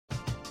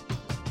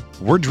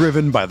We're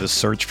driven by the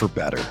search for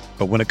better.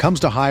 But when it comes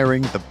to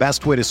hiring, the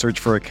best way to search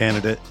for a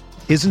candidate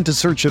isn't to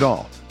search at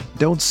all.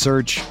 Don't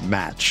search,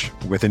 match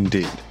with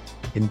Indeed.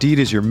 Indeed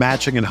is your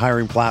matching and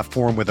hiring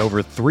platform with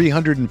over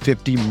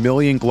 350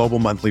 million global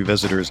monthly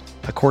visitors,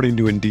 according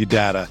to Indeed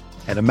data,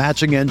 and a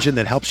matching engine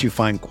that helps you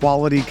find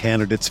quality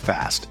candidates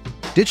fast.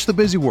 Ditch the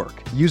busy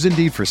work. Use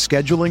Indeed for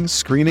scheduling,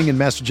 screening, and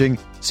messaging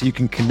so you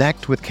can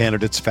connect with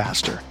candidates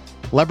faster.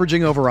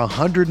 Leveraging over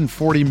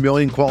 140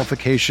 million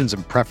qualifications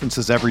and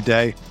preferences every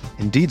day,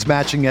 Indeed's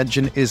matching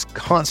engine is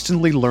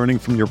constantly learning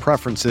from your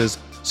preferences,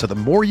 so the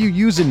more you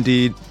use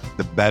Indeed,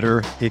 the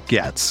better it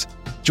gets.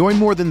 Join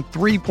more than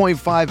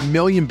 3.5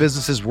 million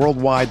businesses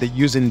worldwide that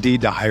use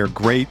Indeed to hire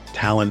great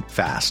talent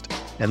fast.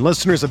 And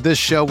listeners of this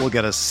show will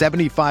get a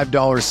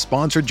 $75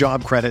 sponsored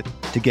job credit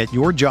to get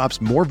your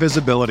jobs more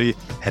visibility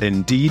at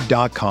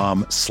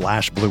Indeed.com/Blue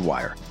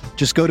Wire.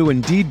 Just go to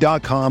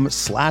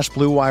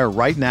Indeed.com/Blue Wire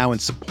right now and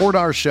support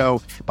our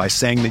show by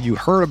saying that you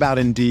heard about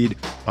Indeed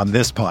on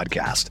this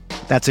podcast.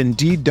 That's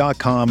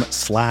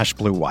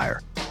Indeed.com/Blue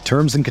Wire.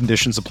 Terms and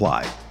conditions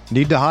apply.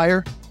 Need to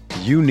hire?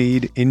 You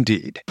need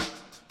Indeed.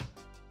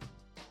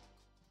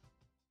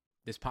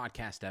 This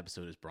podcast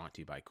episode is brought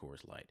to you by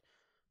Coors Light.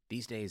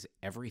 These days,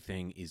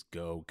 everything is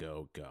go,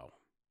 go, go.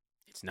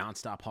 It's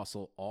nonstop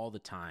hustle all the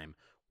time.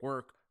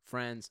 Work,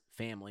 friends,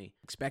 family,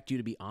 expect you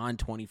to be on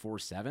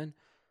 24/7.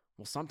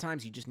 Well,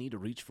 sometimes you just need to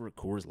reach for a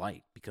Coors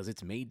Light because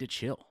it's made to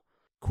chill.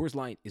 Coors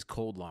Light is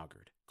cold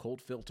lagered,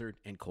 cold filtered,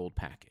 and cold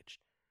packaged.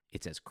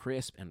 It's as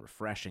crisp and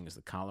refreshing as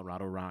the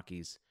Colorado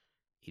Rockies.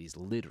 It is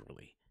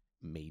literally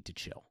made to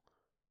chill.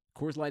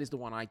 Coors Light is the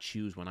one I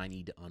choose when I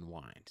need to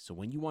unwind. So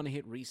when you want to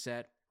hit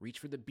reset, reach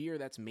for the beer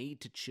that's made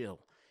to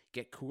chill.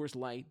 Get Coors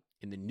Light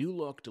in the new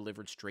look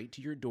delivered straight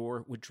to your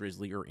door with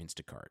Drizzly or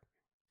Instacart.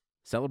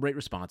 Celebrate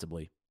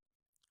responsibly.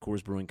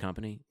 Coors Brewing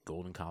Company,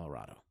 Golden,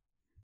 Colorado.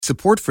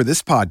 Support for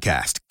this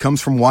podcast comes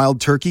from Wild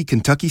Turkey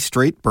Kentucky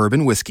Straight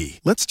Bourbon Whiskey.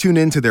 Let's tune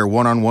in to their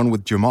one-on-one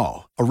with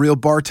Jamal, a real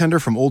bartender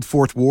from Old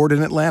Fourth Ward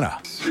in Atlanta.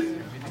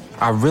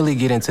 I really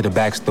get into the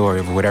backstory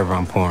of whatever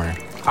I'm pouring,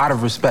 out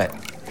of respect.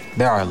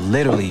 There are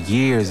literally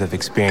years of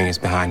experience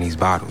behind these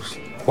bottles.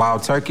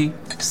 Wild Turkey,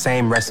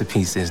 same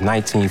recipe since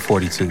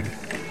 1942.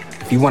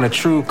 If you want a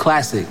true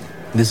classic,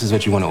 this is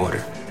what you want to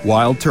order.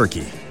 Wild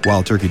Turkey.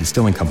 Wild Turkey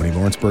Distilling Company,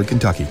 Lawrenceburg,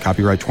 Kentucky.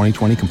 Copyright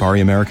 2020,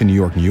 Campari American, New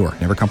York, New York.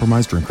 Never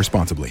compromise, drink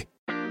responsibly.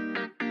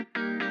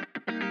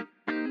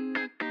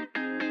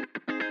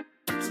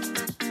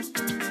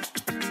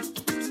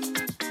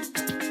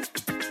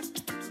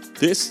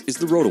 This is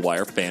the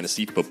RotoWire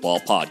Fantasy Football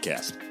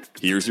Podcast.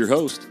 Here's your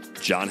host,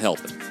 John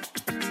Halpin.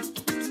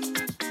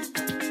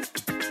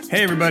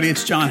 Hey everybody,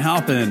 it's John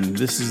Halpin.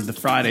 This is the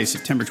Friday,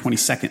 September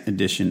 22nd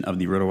edition of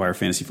the RotoWire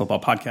Fantasy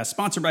Football Podcast,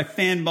 sponsored by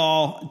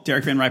Fanball.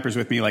 Derek Van Riper's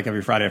with me like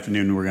every Friday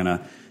afternoon. We're going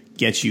to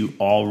get you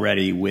all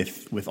ready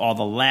with all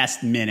the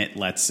last minute,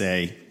 let's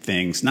say,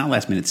 things. Not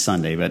last minute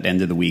Sunday, but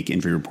end of the week,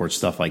 injury reports,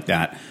 stuff like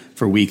that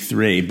for week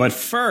 3. But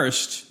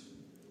first,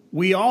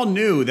 we all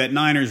knew that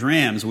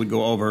Niners-Rams would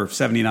go over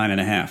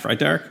 79.5, right,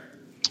 Derek?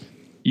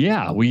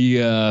 Yeah, we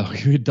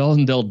had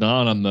Dalton Del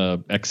Don on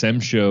the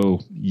XM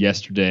show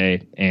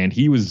yesterday, and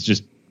he was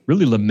just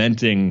really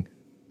lamenting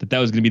that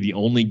was going to be the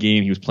only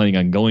game he was planning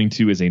on going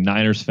to as a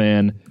Niners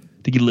fan.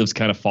 I think he lives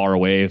kind of far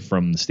away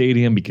from the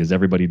stadium because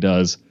everybody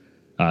does.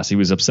 So he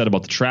was upset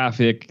about the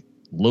traffic,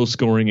 low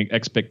scoring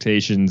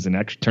expectations, and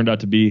actually turned out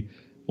to be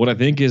what I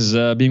think is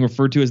being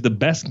referred to as the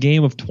best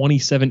game of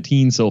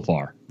 2017 so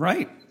far.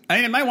 Right. I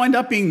mean, it might wind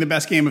up being the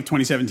best game of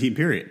 2017,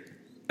 period.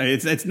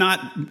 It's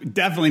not,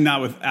 definitely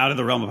not out of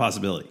the realm of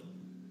possibility.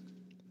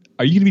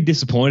 Are you going to be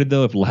disappointed,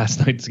 though, if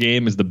last night's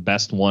game is the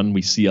best one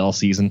we see all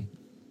season?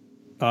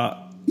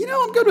 I'm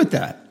good with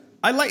that.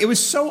 It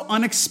was so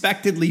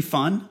unexpectedly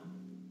fun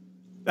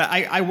that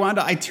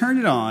I turned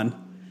it on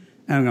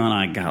and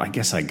I'm going, I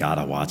guess I got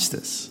to watch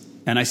this.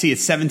 And I see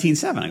it's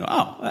 17-7. I go,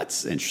 oh,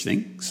 that's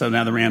interesting. So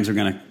now the Rams are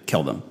going to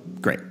kill them.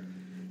 Great.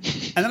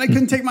 And then I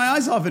couldn't take my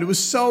eyes off it. It was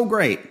so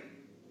great.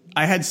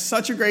 I had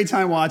such a great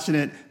time watching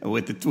it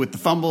with the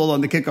fumble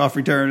on the kickoff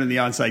return and the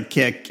onside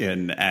kick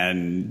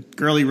and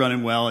Gurley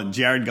running well and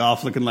Jared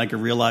Goff looking like a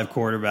real live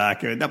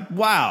quarterback.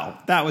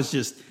 Wow, that was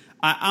just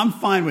I'm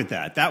fine with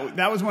that.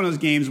 That was one of those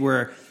games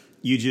where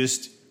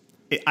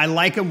I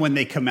like them when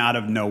they come out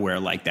of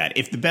nowhere like that.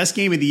 If the best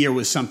game of the year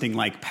was something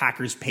like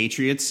Packers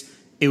Patriots,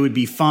 it would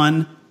be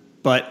fun,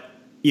 but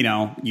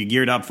you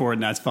geared up for it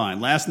and that's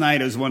fine. Last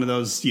night it was one of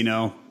those you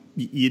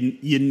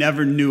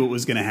never knew it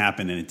was going to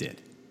happen and it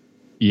did.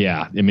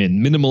 Yeah, I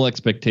mean, minimal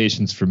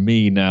expectations for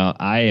me. Now,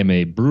 I am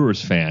a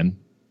Brewers fan,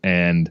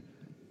 and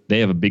they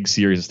have a big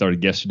series that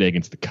started yesterday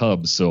against the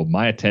Cubs, so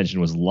my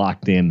attention was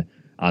locked in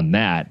on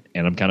that,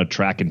 and I'm kind of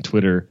tracking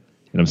Twitter,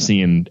 and I'm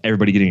seeing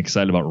everybody getting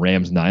excited about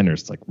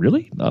Rams-Niners. It's like,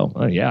 really?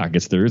 Oh, yeah, I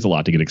guess there is a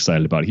lot to get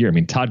excited about here. I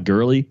mean, Todd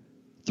Gurley,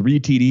 3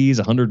 TDs,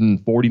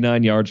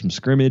 149 yards from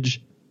scrimmage.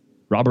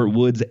 Robert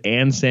Woods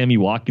and Sammy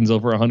Watkins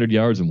over 100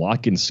 yards, and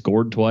Watkins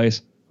scored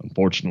twice,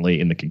 unfortunately,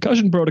 in the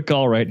concussion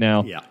protocol right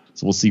now. Yeah.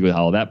 So we'll see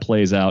how that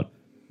plays out.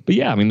 But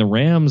yeah, I mean, the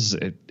Rams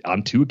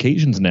on 2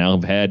 occasions now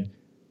have had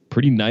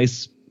pretty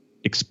nice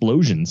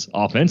explosions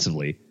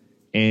offensively.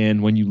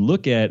 And when you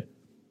look at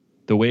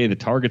the way the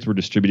targets were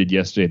distributed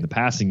yesterday in the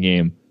passing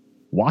game,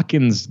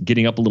 Watkins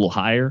getting up a little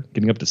higher,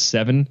 getting up to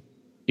 7,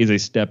 is a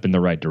step in the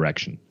right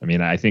direction. I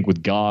mean, I think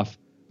with Goff,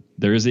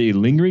 there is a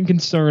lingering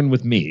concern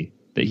with me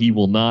that he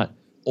will not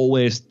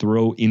always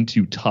throw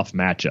into tough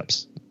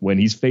matchups. When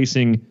he's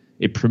facing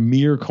a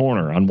premier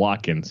corner on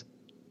Watkins,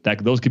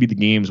 those could be the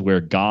games where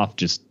Goff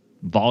just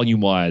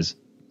volume-wise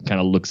kind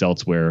of looks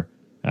elsewhere.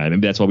 Maybe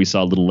that's why we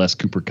saw a little less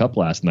Cooper Kupp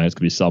last night,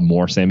 because we saw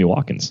more Sammy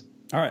Watkins.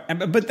 All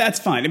right, but that's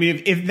fine. I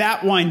mean, if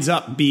that winds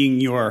up being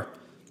your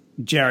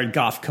Jared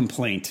Goff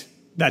complaint,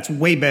 that's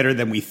way better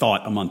than we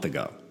thought a month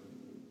ago.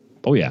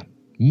 Oh, yeah.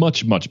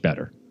 Much, much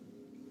better.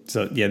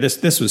 So, yeah,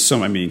 this was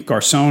so, I mean,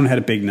 Garcon had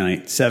a big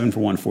night, 7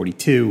 for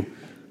 142.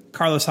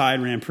 Carlos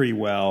Hyde ran pretty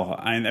well.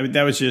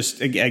 That was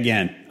just,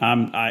 again,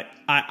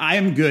 I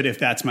am good if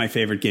that's my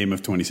favorite game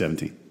of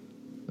 2017.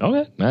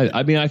 Okay.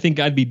 I mean, I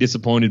think I'd be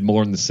disappointed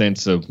more in the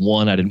sense of,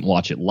 one, I didn't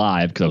watch it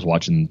live because I was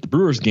watching the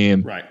Brewers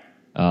game. Right.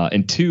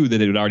 And 2,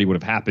 that it already would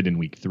have happened in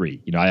week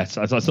 3. You know, I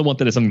still want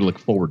that as something to look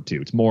forward to.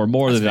 It's more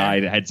that I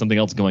had something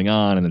else going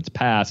on and it's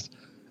passed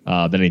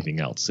than anything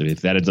else.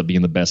 If that ends up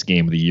being the best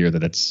game of the year,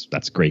 that's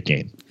a great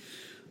game.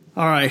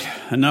 All right,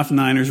 enough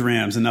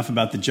Niners-Rams. Enough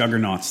about the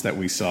juggernauts that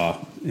we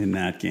saw in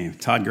that game.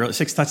 Todd Gurley,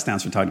 6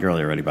 touchdowns for Todd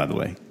Gurley already, by the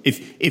way.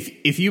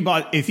 If you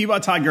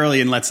bought Todd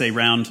Gurley in, let's say,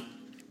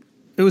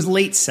 it was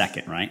late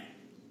second, right?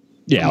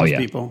 Yeah, most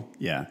people.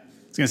 Yeah,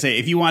 I was gonna say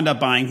if you wound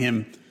up buying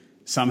him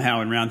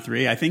somehow in round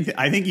 3, I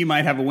think you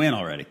might have a win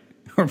already.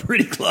 We're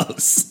pretty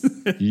close.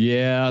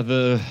 Yeah,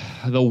 the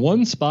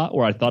one spot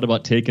where I thought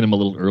about taking him a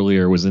little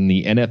earlier was in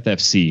the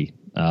NFFC.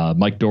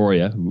 Mike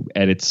Doria, who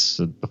edits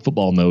the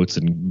football notes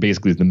and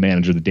basically is the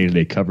manager of the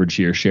day-to-day coverage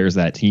here, shares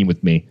that team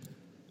with me.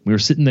 We were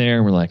sitting there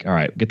and we're like, all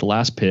right, get the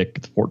last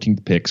pick, the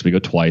 14th pick, so we go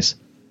twice.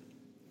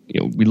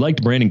 You know, we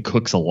liked Brandon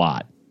Cooks a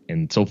lot,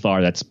 and so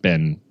far that's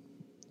been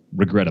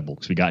regrettable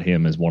because we got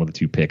him as one of the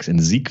 2 picks, and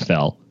Zeke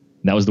fell.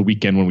 And that was the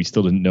weekend when we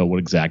still didn't know what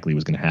exactly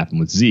was going to happen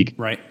with Zeke.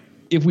 Right.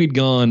 If we'd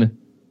gone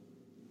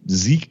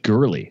Zeke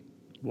Gurley,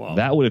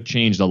 that would have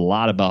changed a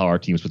lot about how our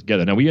teams put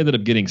together. Now, we ended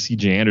up getting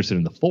C.J. Anderson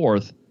in the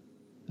 4th,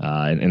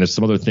 and there's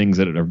some other things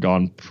that have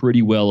gone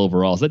pretty well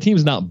overall. So that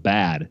team's not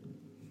bad,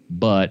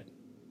 but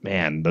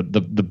man,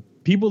 the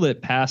people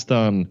that passed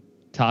on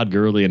Todd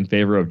Gurley in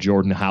favor of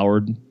Jordan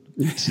Howard,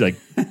 like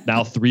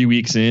now 3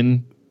 weeks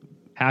in,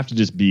 have to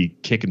just be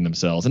kicking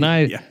themselves. And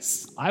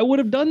I would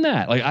have done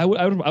that. Like I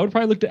would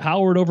probably looked at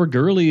Howard over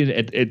Gurley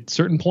at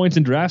certain points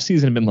in draft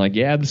season and been like,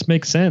 yeah, this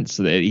makes sense.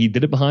 He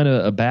did it behind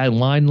a bad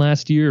line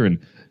last year, and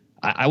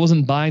I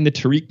wasn't buying the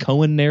Tariq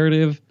Cohen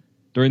narrative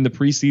during the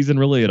preseason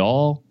really at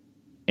all.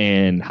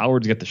 And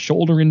Howard's got the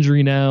shoulder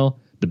injury now.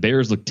 The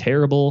Bears look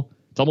terrible.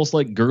 It's almost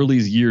like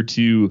Gurley's year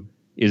 2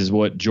 is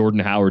what Jordan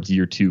Howard's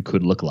year 2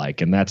 could look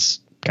like. And that's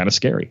kind of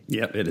scary.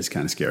 Yep, it is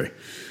kind of scary.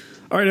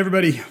 All right,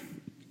 everybody.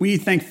 We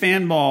thank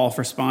Fanball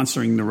for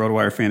sponsoring the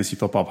RotoWire Fantasy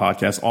Football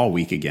Podcast all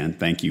week again.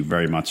 Thank you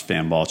very much,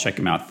 Fanball. Check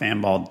them out,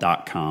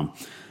 fanball.com.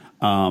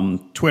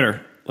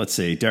 Twitter. Let's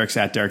see. Derek's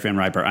at Derek Van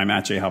Riper. I'm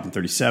at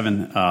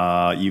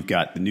JHalpin37. You've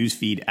got the news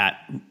feed at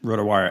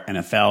RotoWire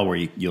NFL, where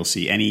you'll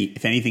see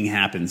if anything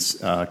happens,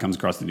 comes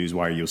across the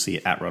newswire, you'll see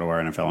it at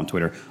RotoWire NFL on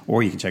Twitter,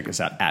 or you can check us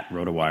out at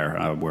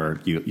RotoWire, where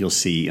you'll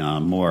see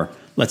more,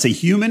 let's say,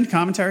 human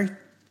commentary.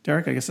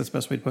 Derek, I guess that's the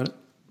best way to put it.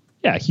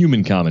 Yeah,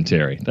 human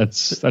commentary.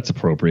 That's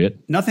appropriate.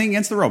 Nothing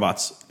against the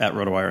robots at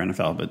RotoWire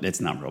NFL, but it's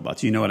not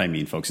robots. You know what I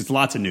mean, folks. It's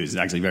lots of news.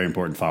 It's actually very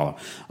important to follow.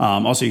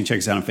 Also, you can check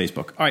us out on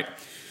Facebook. All right.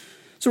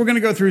 So we're going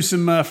to go through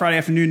some Friday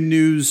afternoon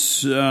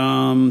news,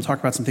 talk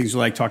about some things we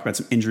like, talk about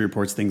some injury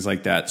reports, things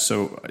like that.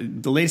 So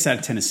the latest out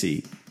of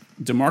Tennessee,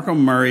 DeMarco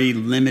Murray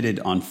limited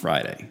on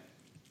Friday.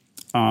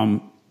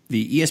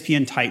 The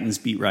ESPN Titans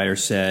beat writer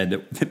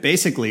said that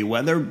basically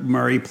whether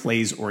Murray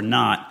plays or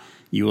not,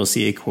 you will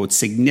see a, quote,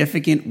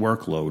 significant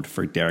workload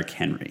for Derrick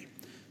Henry.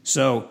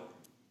 So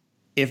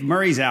if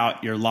Murray's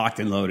out, you're locked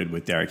and loaded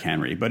with Derrick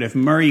Henry. But if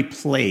Murray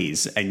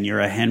plays and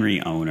you're a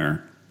Henry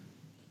owner,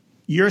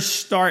 you're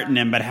starting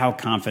him, but how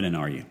confident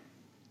are you?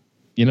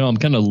 You know, I'm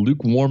kind of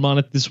lukewarm on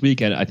it this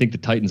week. I think the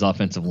Titans'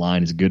 offensive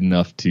line is good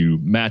enough to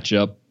match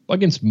up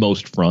against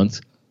most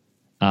fronts.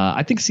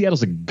 I think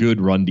Seattle's a good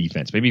run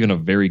defense, maybe even a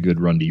very good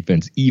run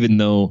defense, even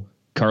though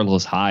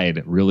Carlos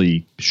Hyde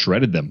really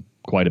shredded them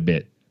quite a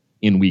bit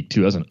in week 2.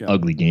 That was an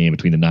ugly game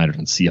between the Niners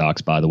and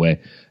Seahawks, by the way.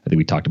 I think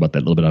we talked about that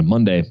a little bit on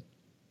Monday.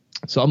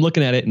 So I'm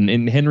looking at it,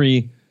 and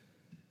Henry,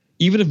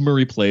 even if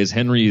Murray plays,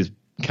 Henry is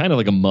kind of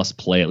like a must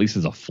play, at least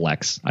as a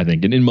flex, I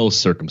think, and in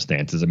most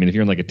circumstances. I mean, if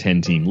you're in like a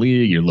 10-team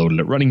league, you're loaded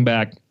at running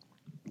back,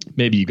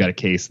 maybe you got a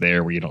case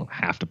there where you don't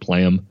have to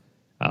play him.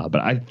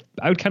 But I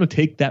would kind of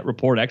take that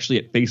report actually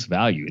at face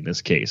value in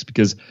this case,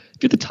 because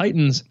if you're the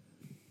Titans,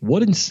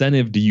 what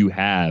incentive do you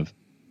have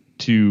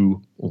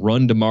to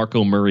run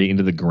DeMarco Murray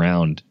into the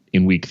ground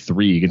in week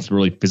 3 against a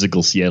really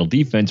physical Seattle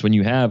defense when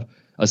you have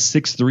a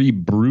 6'3"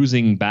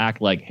 bruising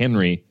back like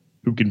Henry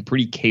who can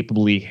pretty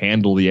capably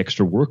handle the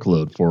extra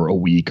workload for a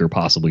week or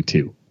possibly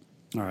 2?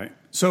 All right.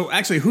 So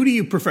actually, who do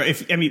you prefer?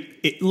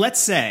 Let's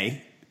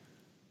say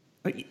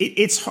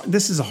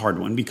this is a hard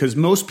one because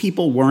most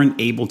people weren't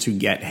able to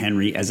get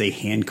Henry as a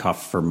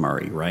handcuff for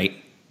Murray, right?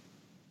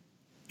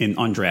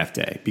 On draft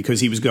day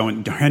because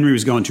Henry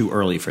was going too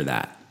early for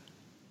that.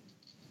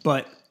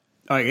 But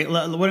all right,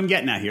 what I'm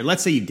getting at here,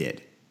 let's say you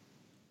did.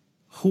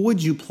 Who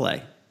would you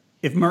play?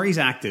 If Murray's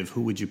active,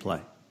 who would you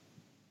play?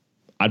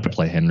 I'd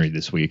play Henry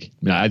this week.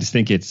 I just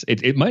think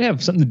it might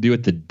have something to do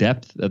with the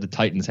depth that the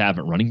Titans have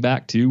at running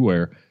back too,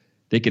 where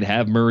they could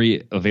have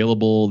Murray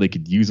available, they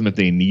could use him if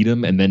they need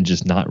him, and then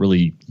just not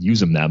really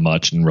use him that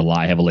much and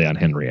rely heavily on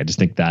Henry. I just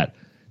think that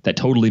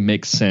totally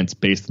makes sense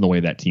based on the way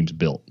that team's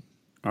built.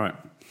 All right.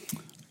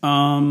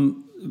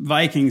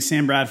 Vikings,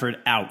 Sam Bradford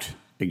out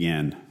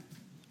again.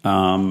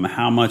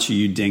 How much are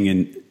you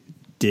dinging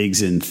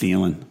Diggs and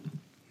Thielen?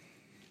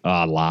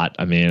 A lot.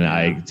 I mean,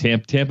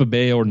 Tampa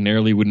Bay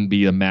ordinarily wouldn't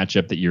be a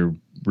matchup that you're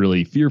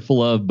really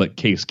fearful of, but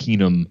Case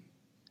Keenum,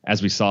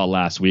 as we saw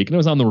last week, and it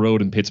was on the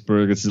road in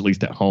Pittsburgh, this is at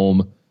least at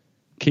home,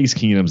 Case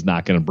Keenum's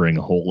not going to bring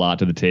a whole lot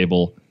to the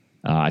table.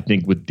 I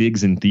think with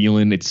Diggs and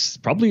Thielen, it's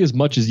probably as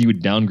much as you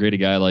would downgrade a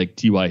guy like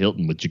T.Y.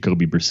 Hilton with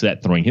Jacoby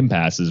Brissett throwing him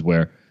passes,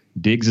 where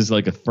Diggs is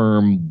like a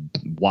firm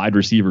wide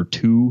receiver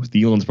 2.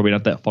 Thielen's probably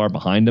not that far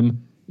behind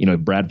him.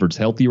 Bradford's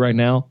healthy right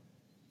now.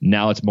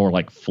 Now it's more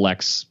like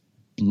flex,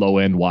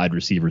 low-end wide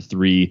receiver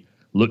 3.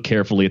 Look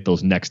carefully at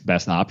those next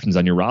best options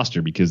on your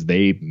roster because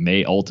they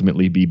may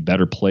ultimately be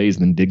better plays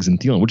than Diggs and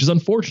Thielen, which is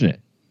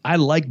unfortunate. I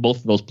like both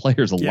of those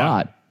players a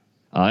lot.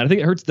 And I think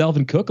it hurts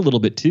Dalvin Cook a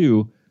little bit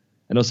too.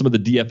 I know some of the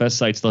DFS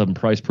sites still have him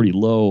priced pretty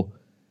low.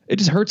 It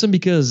just hurts him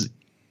because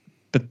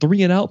the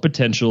 3-and-out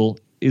potential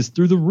is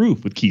through the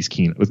roof with Case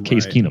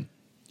Keenum.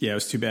 Yeah, it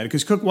was too bad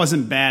because Cook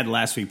wasn't bad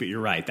last week, but you're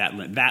right.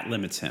 That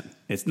limits him.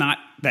 It's not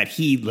that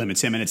he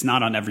limits him, and it's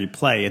not on every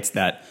play. It's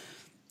that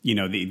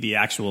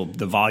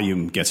the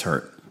volume gets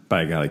hurt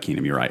by a guy like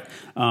Keenum. You're right.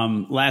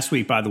 Last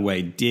week, by the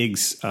way,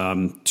 Diggs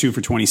 2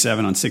 for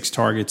 27 on 6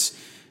 targets.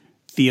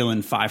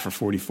 Thielen 5 for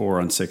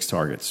 44 on 6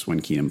 targets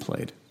when Keenum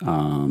played.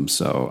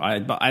 So I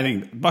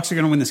think Bucs are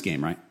going to win this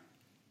game, right?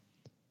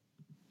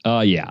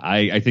 Yeah,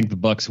 I think the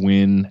Bucs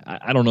win.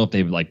 I don't know if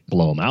they would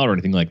blow them out or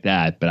anything like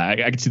that, but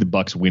I could see the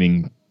Bucs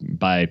winning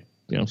by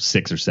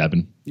 6 or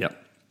 7.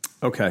 Yep.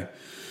 Okay.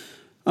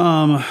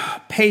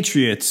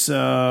 Patriots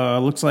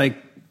looks like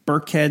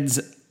Burkhead's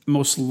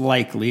most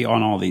likely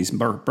on all these.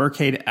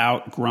 Burkhead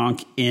out,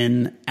 Gronk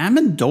in,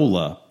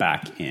 Amendola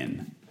back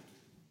in.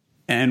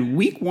 And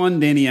week 1,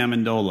 Danny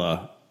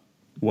Amendola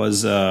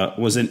was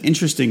an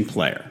interesting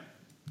player,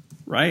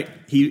 right?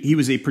 He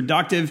was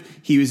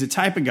he was a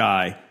type of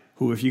guy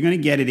who, if you're going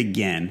to get it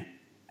again,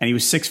 and he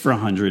was 6 for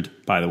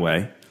 100, by the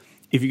way,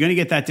 if you're going to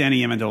get that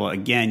Danny Amendola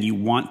again, you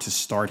want to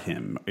start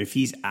him. If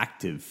he's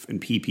active in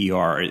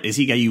PPR, is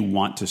he a guy you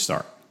want to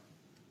start?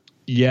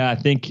 Yeah, I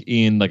think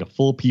in a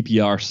full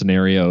PPR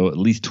scenario, at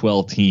least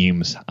 12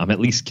 teams, I'm at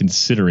least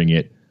considering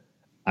it.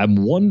 I'm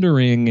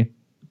wondering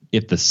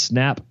if the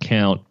snap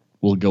count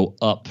will go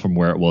up from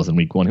where it was in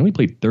week 1. He only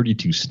played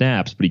 32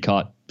 snaps, but he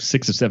caught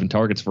 6 or 7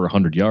 targets for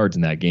 100 yards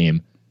in that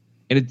game.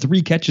 And had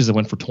 3 catches that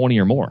went for 20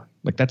 or more.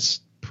 That's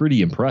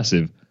pretty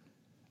impressive.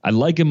 I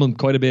like him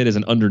quite a bit as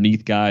an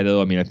underneath guy,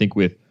 though. I mean, I think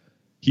with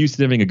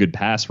Houston having a good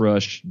pass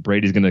rush,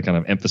 Brady's going to kind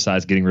of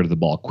emphasize getting rid of the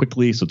ball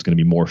quickly, so it's going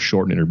to be more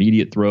short and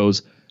intermediate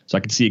throws. So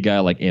I could see a guy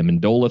like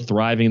Amendola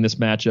thriving in this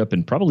matchup,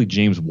 and probably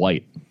James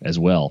White as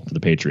well for the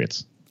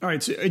Patriots. All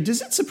right, so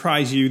does it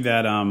surprise you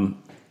that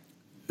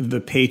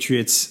the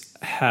Patriots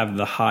have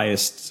the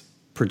highest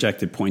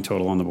projected point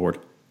total on the board?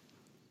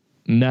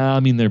 No, I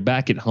mean, they're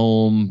back at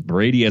home.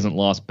 Brady hasn't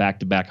lost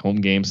back-to-back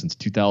home games since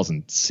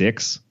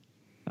 2006.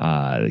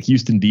 The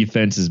Houston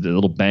defense is a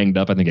little banged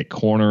up, I think, at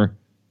corner.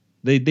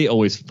 They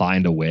always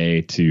find a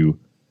way to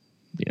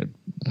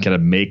kind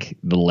of make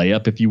the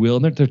layup, if you will.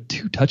 And they're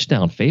 2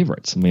 touchdown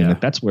favorites. I mean,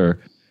 that's where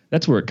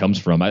it comes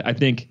from. I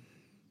think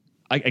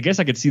I guess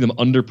I could see them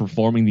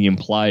underperforming the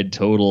implied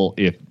total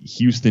if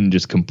Houston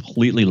just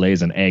completely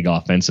lays an egg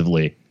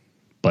offensively,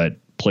 but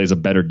plays a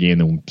better game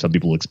than some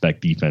people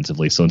expect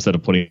defensively. So instead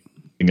of putting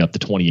up to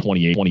 20,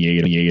 28,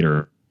 28,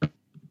 or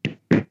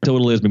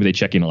total is, maybe they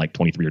check in at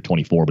 23 or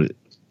 24. But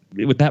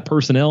with that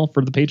personnel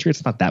for the Patriots,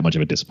 it's not that much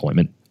of a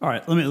disappointment. All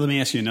right, let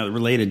me ask you another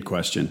related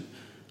question.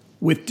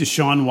 With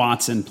Deshaun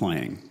Watson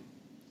playing,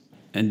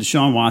 and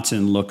Deshaun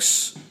Watson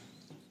looks,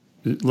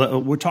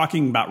 we're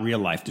talking about real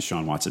life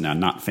Deshaun Watson now,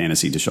 not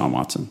fantasy Deshaun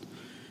Watson.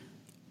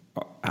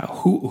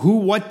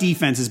 What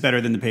defense is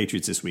better than the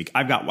Patriots this week?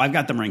 I've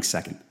got them ranked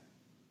second.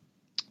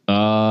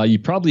 You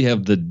probably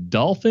have the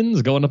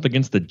Dolphins going up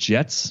against the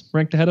Jets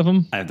ranked ahead of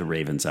them. I have the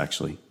Ravens,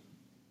 actually.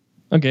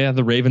 Okay, I have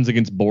the Ravens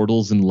against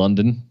Bortles in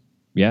London.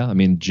 Yeah, I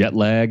mean, jet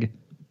lag,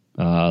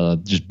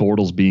 just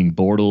Bortles being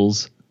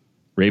Bortles.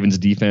 Ravens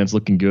defense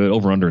looking good.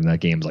 Over-under in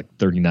that game is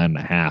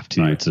 39.5,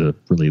 too. Right. It's a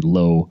really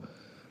low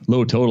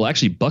total.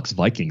 Actually,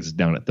 Bucs-Vikings is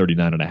down at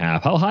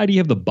 39.5. How high do you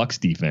have the Bucs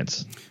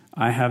defense?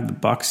 I have the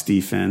Bucs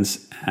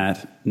defense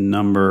at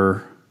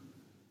number...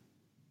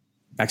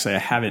 Actually, I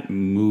haven't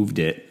moved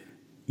it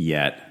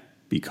yet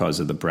because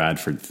of the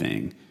Bradford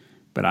thing.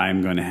 but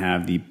I'm going to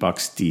have the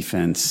Bucs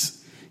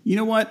defense. You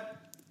know what?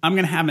 I'm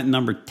going to have it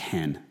number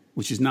 10,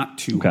 which is not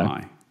too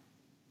high.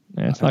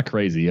 Yeah, it's not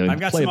crazy. I've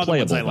got some other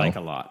ones I like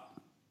a lot.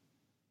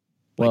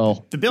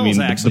 Well, the Bills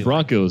actually. The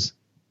Broncos.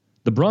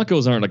 The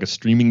Broncos aren't like a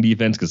streaming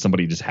defense because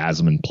somebody just has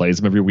them and plays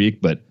them every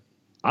week, but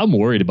I'm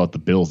worried about the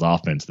Bills'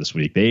 offense this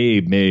week.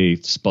 They may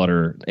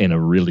sputter in a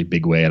really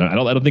big way, and I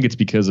don't think it's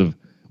because of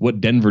what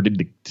Denver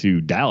did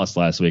to Dallas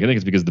last week. I think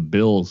it's because the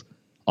Bills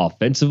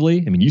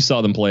offensively. I mean, you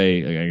saw them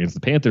play against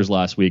the Panthers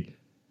last week.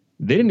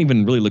 They didn't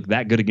even really look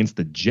that good against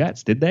the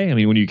Jets, did they? I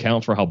mean, when you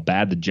account for how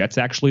bad the Jets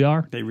actually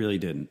are, they really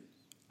didn't.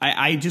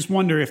 I just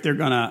wonder if they're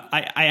gonna.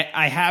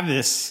 I have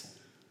this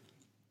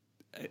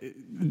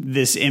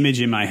image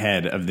in my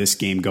head of this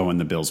game going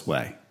the Bills'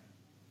 way,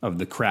 of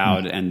the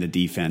crowd and the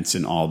defense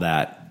and all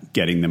that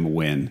getting them a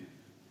win,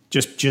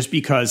 just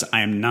because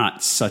I am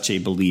not such a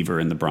believer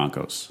in the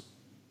Broncos.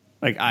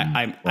 Like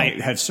I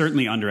have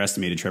certainly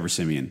underestimated Trevor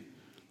Siemian,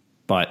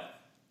 but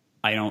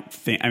I don't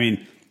think. I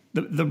mean,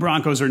 the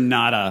Broncos are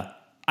not a.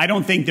 I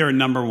don't think they're a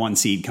number one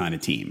seed kind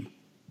of team.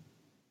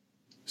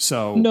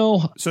 So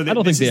no, I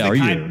don't think they are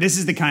either. This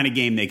is the kind of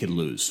game they could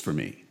lose for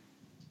me.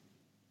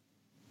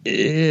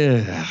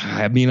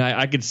 I mean,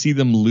 I could see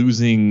them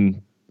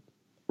losing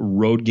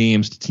road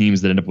games to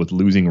teams that end up with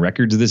losing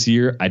records this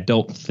year. I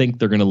don't think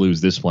they're going to lose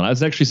this one. I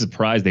was actually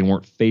surprised they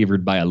weren't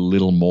favored by a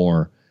little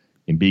more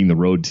in being the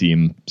road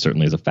team.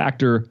 Certainly as a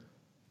factor,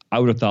 I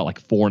would have thought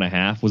like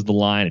 4.5 was the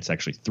line. It's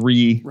actually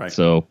 3. Right.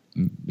 So,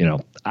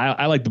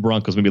 I like the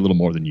Broncos maybe a little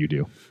more than you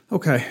do.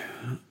 Okay.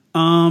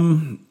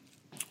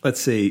 Let's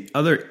see.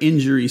 Other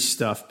injury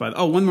stuff. But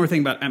one more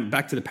thing about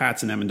back to the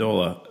Pats and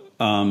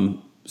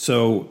Amendola.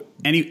 So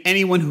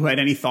anyone who had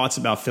any thoughts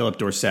about Philip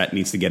Dorsett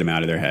needs to get him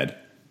out of their head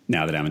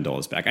now that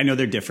Amendola's back. I know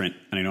they're different,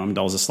 and I know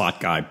Amendola's a slot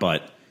guy,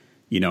 but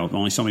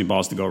only so many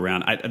balls to go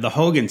around. The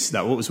Hogan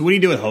stuff. What do you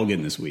do with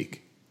Hogan this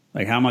week?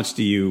 Like, how much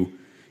do you?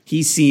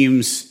 He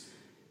seems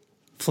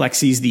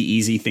flexy's the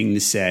easy thing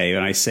to say,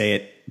 and I say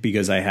it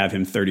because I have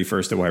him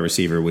 31st at wide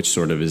receiver, which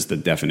sort of is the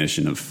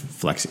definition of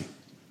flexy.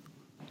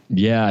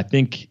 Yeah, I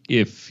think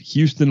if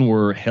Houston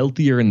were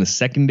healthier in the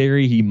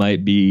secondary, he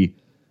might be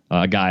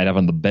a guy I'd have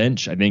on the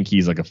bench. I think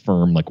he's like a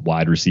firm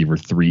wide receiver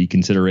 3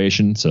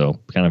 consideration, so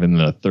kind of in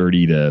the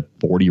 30 to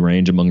 40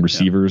 range among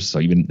receivers. Yeah. So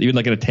even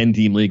like in a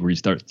 10-team league where you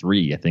start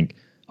 3, I think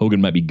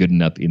Hogan might be good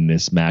enough in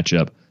this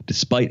matchup,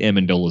 despite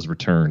Amendola's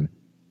return,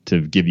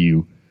 to give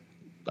you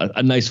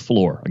a nice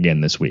floor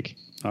again this week.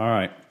 All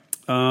right,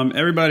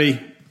 everybody.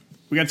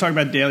 We got to talk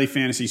about daily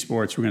fantasy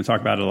sports. We're going to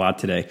talk about it a lot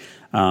today.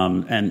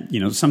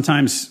 And,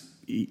 sometimes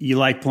you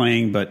like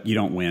playing, but you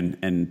don't win.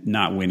 And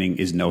not winning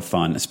is no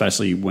fun,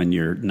 especially when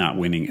you're not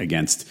winning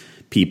against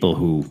people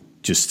who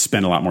just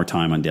spend a lot more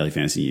time on daily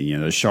fantasy.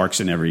 There's sharks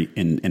in every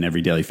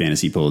daily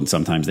fantasy pool, and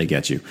sometimes they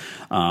get you.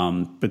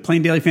 But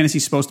playing daily fantasy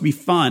is supposed to be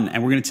fun,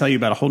 and we're going to tell you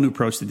about a whole new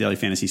approach to daily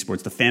fantasy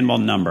sports, the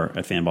Fanball number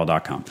at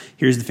fanball.com.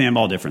 Here's the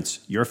Fanball difference.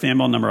 Your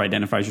Fanball number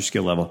identifies your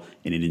skill level,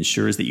 and it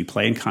ensures that you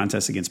play in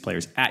contests against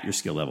players at your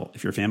skill level.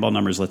 If your Fanball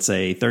number is, let's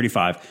say,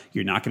 35,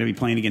 you're not going to be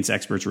playing against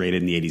experts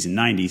rated in the 80s and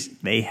 90s.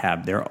 They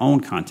have their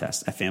own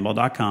contests at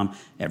fanball.com.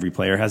 Every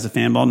player has a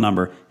Fanball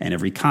number, and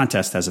every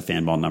contest has a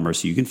Fanball number,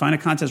 so you can find a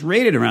contest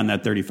rated around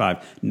that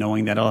 35,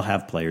 knowing that it'll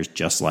have players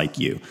just like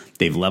you.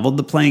 They've leveled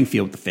the playing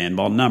field with the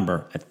Fanball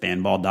number at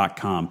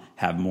fanball.com.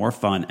 Have more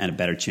fun and a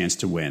better chance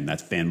to win.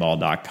 That's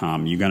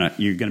fanball.com. You're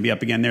gonna be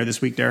up again there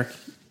this week, Derek?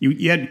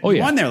 You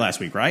won there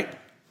last week, right?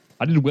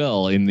 I did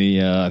well in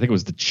the I think it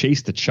was the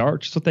Chase to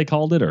Charch, is what they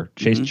called it, or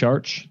Chase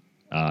Charch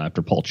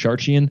after Paul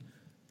Charchian.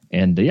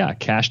 And I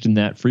cashed in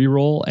that free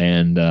roll,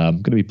 and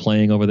I'm going to be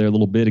playing over there a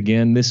little bit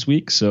again this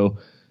week. So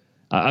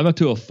I'm up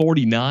to a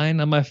 49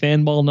 on my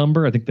Fanball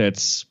number. I think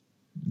that's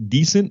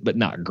decent, but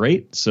not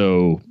great.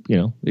 So,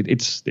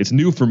 it's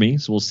new for me.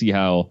 So we'll see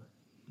how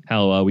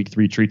week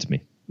 3 treats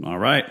me. All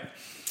right.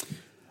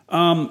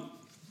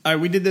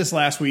 We did this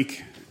last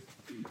week.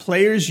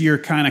 Players you're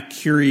kind of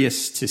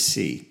curious to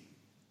see.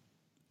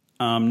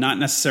 Not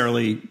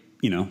necessarily,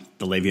 the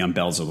Le'Veon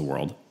Bells of the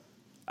world.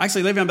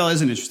 Actually, Le'Veon Bell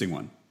is an interesting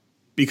one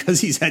because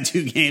he's had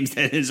 2 games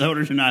that his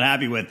owners are not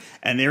happy with,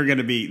 and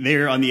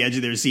they're on the edge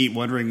of their seat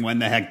wondering when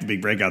the heck the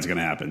big breakout's going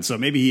to happen. So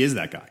maybe he is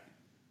that guy.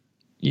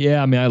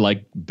 Yeah, I mean, I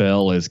like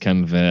Bell as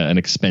kind of an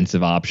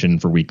expensive option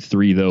for week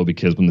 3, though,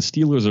 because when the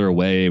Steelers are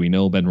away, we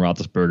know Ben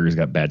Roethlisberger's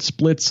got bad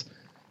splits.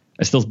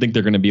 I still think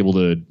they're going to be able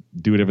to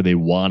do whatever they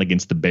want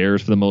against the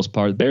Bears for the most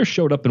part. The Bears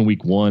showed up in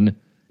week 1,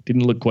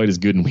 didn't look quite as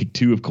good in week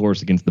 2, of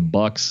course, against the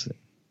Bucs.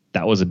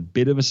 That was a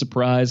bit of a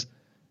surprise.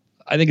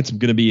 I think it's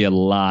going to be a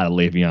lot of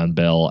Le'Veon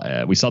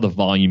Bell. We saw the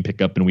volume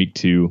pick up in week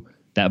 2.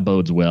 That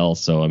bodes well.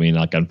 So, I mean,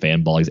 like on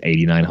Fanball, he's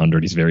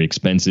 $8,900. He's very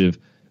expensive,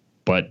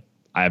 but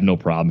I have no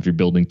problem if you're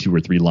building 2 or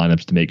 3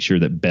 lineups to make sure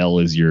that Bell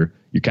is your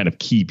kind of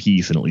key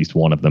piece in at least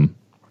one of them.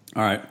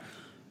 All right.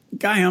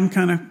 Guy I'm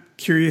kind of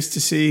curious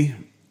to see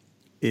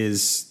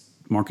is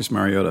Marcus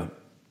Mariota.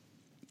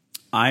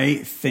 I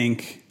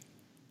think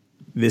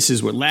this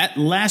is what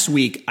last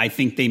week, I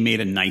think they made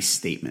a nice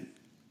statement.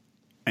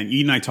 And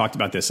Eden and I talked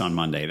about this on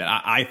Monday,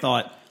 that I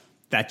thought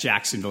that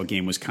Jacksonville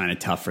game was kind of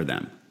tough for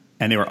them.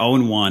 And they were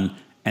 0-1,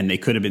 and they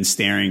could have been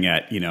staring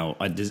at,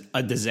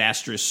 a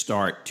disastrous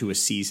start to a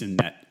season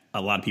that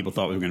a lot of people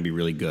thought was going to be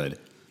really good.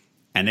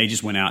 And they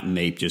just went out and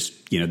they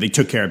just, they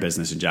took care of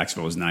business, and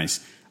Jacksonville was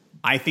nice.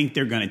 I think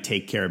they're going to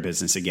take care of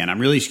business again. I'm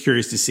really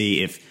curious to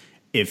see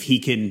if he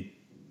can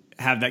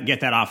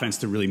get that offense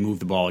to really move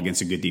the ball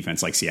against a good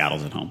defense like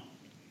Seattle's at home.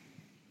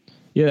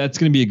 Yeah, that's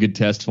going to be a good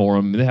test for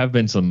him. There have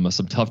been some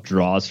tough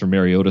draws for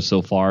Mariota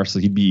so far, so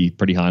he'd be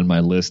pretty high on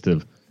my list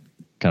of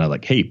kind of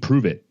like, hey,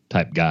 prove it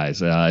type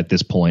guys at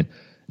this point.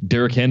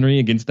 Derrick Henry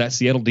against that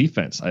Seattle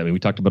defense. I mean, we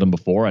talked about him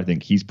before. I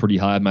think he's pretty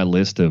high on my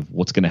list of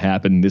what's going to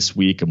happen this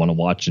week. I want to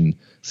watch and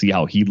see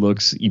how he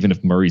looks, even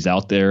if Murray's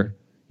out there.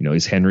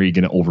 Is Henry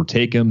going to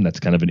overtake him? That's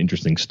kind of an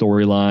interesting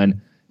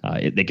storyline.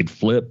 They could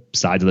flip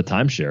sides of the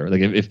timeshare.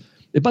 Like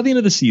if by the end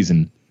of the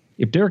season,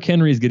 if Derrick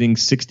Henry is getting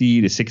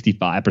 60 to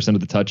 65% of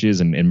the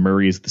touches and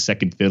Murray is the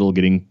second fiddle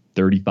getting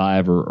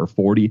 35 or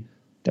 40,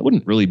 that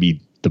wouldn't really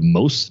be the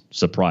most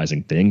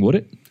surprising thing, would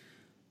it?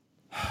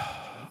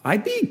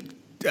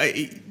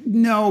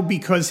 No,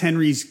 because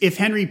if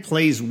Henry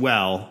plays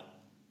well,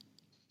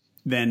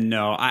 then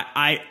no.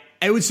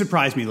 It would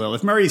surprise me a little.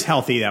 If Murray's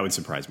healthy, that would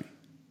surprise me.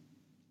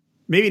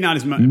 Maybe not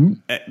as much.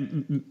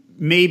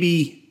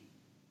 Maybe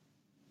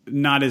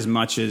not as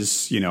much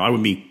as I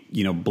would be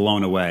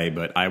blown away,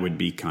 but I would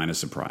be kind of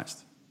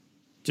surprised,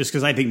 just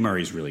because I think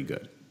Murray's really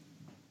good.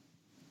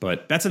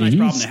 But that's a nice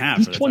problem to have.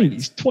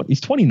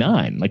 He's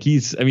 29. Like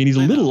he's a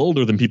little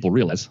older than people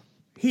realize.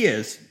 He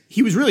is.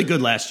 He was really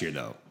good last year,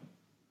 though.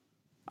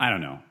 I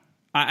don't know.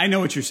 I know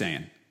what you're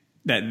saying.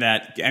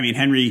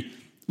 Henry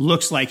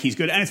looks like he's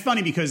good. And it's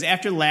funny because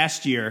after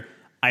last year,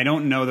 I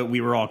don't know that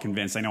we were all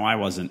convinced. I know I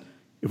wasn't.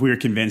 If we were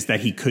convinced that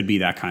he could be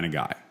that kind of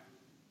guy.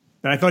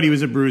 That I thought he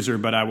was a bruiser,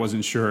 but I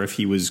wasn't sure if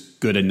he was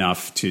good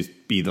enough to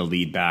be the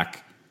lead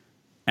back.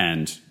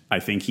 And I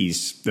think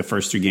he's the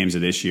first 2 games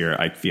of this year,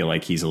 I feel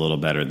like he's a little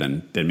better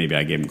than maybe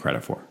I gave him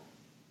credit for.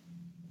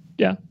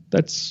 Yeah,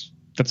 that's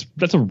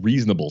a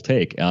reasonable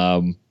take.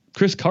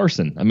 Chris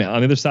Carson, on the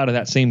other side of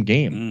that same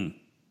game.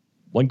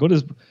 What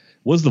is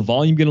the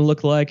volume going to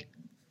look like?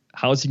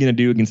 How is he going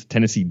to do against the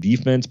Tennessee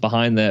defense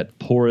behind that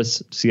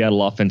porous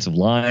Seattle offensive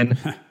line?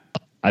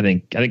 I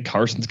think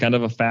Carson's kind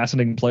of a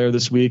fascinating player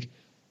this week.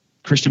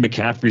 Christian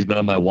McCaffrey's been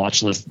on my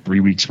watch list 3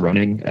 weeks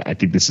running. I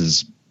think this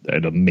is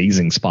an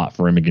amazing spot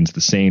for him against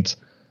the Saints.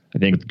 I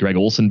think with Greg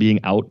Olsen being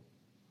out,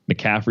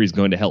 McCaffrey's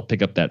going to help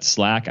pick up that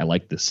slack. I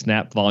like the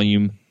snap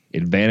volume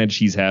advantage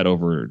he's had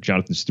over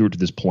Jonathan Stewart to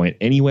this point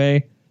anyway.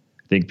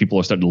 I think people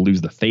are starting to lose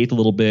the faith a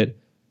little bit.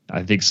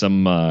 I think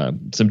some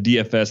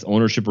DFS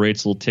ownership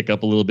rates will tick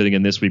up a little bit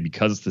again this week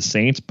because it's the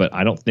Saints, but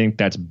I don't think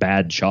that's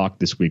bad chalk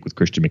this week with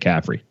Christian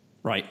McCaffrey.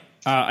 Right.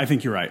 I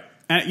think you're right.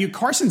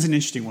 Carson's an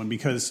interesting one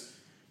because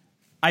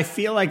I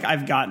feel like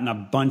I've gotten a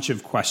bunch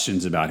of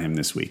questions about him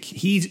this week.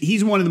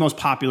 He's one of the most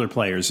popular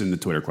players in the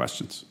Twitter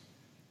questions.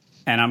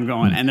 And I'm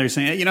going, and they're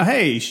saying,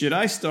 hey, should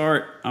I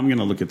start? I'm going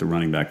to look at the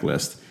running back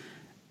list.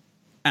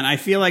 And I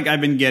feel like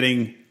I've been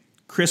getting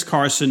Chris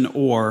Carson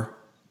or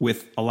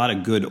with a lot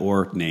of good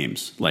or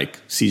names like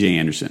C.J.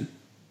 Anderson.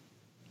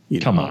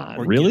 Come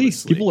on, really?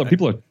 People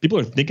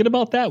are thinking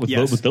about that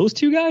with those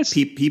two guys?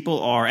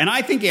 People are. And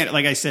I think,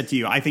 like I said to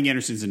you, I think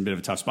Anderson's in a bit of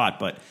a tough spot,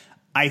 but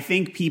I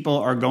think people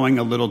are going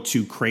a little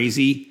too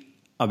crazy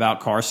about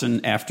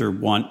Carson after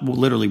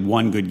literally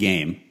one good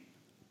game.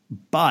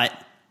 But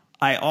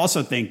I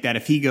also think that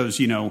if he goes,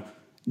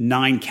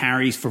 9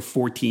 carries for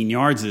 14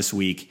 yards this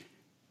week,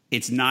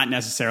 it's not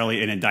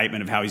necessarily an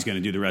indictment of how he's going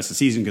to do the rest of the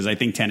season, because I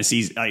think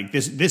Tennessee's like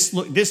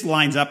this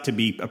lines up to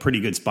be a pretty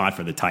good spot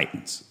for the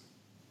Titans.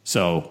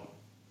 So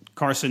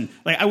Carson,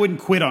 I wouldn't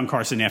quit on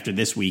Carson after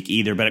this week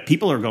either. But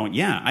people are going,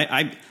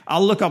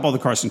 I'll look up all the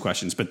Carson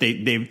questions, but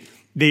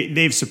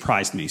they've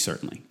surprised me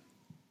certainly.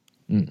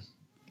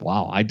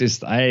 Wow, I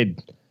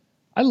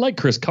like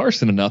Chris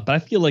Carson enough, but I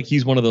feel like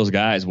he's one of those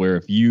guys where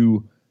if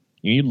you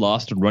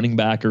lost a running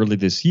back early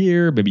this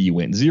year, maybe you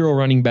went 0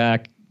 running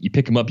back, you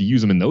pick him up, you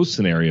use him in those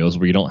scenarios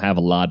where you don't have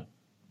a lot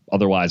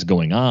otherwise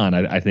going on.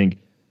 I think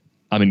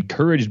I'm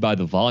encouraged by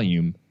the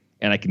volume,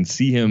 and I can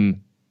see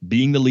him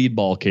being the lead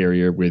ball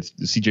carrier with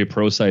CJ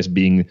Prosise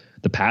being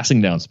the passing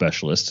down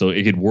specialist. So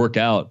it could work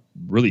out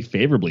really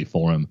favorably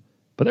for him.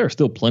 But there are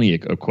still plenty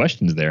of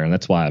questions there, and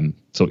that's why I'm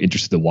so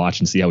interested to watch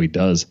and see how he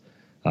does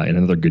in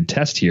another good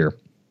test here.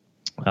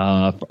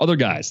 For other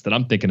guys that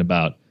I'm thinking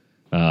about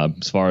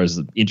as far as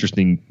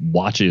interesting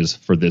watches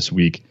for this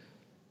week,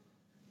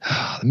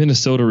 the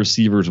Minnesota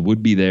receivers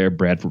would be there.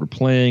 Bradford were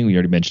playing. We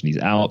already mentioned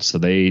he's out, so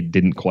they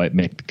didn't quite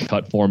make the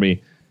cut for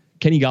me.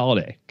 Kenny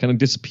Golladay kind of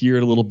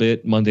disappeared a little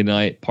bit Monday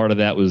night. Part of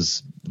that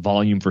was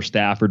volume for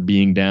Stafford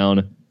being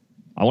down.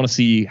 I want to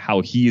see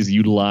how he is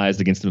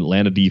utilized against an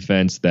Atlanta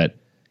defense that,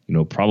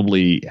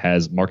 probably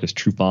has Marcus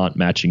Trufant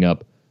matching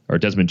up, or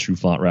Desmond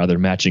Trufant rather,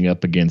 matching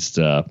up against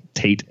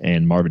Tate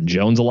and Marvin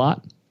Jones a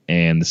lot.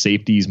 And the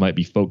safeties might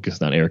be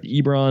focused on Eric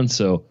Ebron.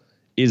 So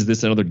is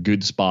this another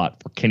good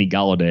spot for Kenny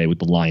Golladay with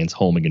the Lions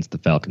home against the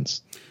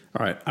Falcons?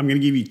 All right. I'm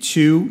going to give you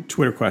 2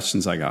 Twitter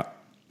questions I got.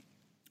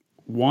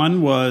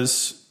 One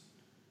was,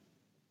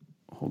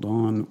 hold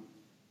on.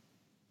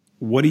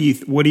 What do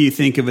you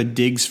think of a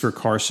Diggs for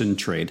Carson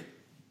trade?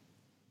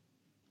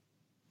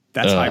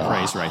 That's high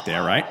praise right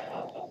there, right?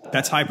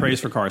 That's high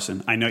praise for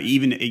Carson. I know,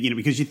 even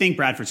because you think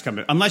Bradford's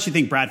coming, unless you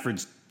think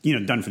Bradford's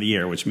done for the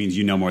year, which means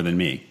you know more than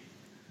me.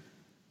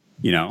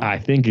 I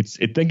think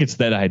it's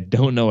that I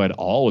don't know at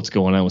all what's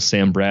going on with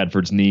Sam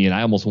Bradford's knee, and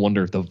I almost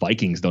wonder if the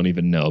Vikings don't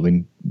even know. I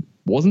mean,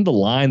 wasn't the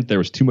line that there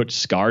was too much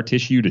scar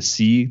tissue to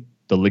see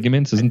the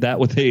ligaments? Isn't that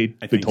what they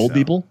told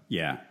people?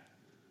 Yeah.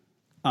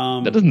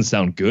 That doesn't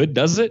sound good,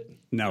 does it?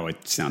 No,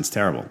 it sounds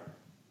terrible.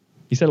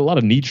 He's had a lot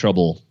of knee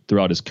trouble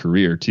throughout his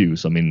career too.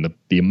 So I mean,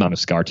 the amount of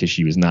scar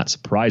tissue is not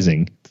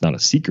surprising. It's not a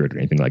secret or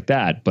anything like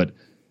that. But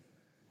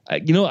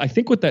I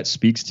think what that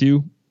speaks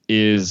to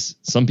is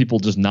some people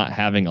just not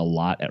having a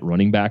lot at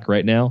running back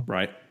right now.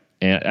 Right.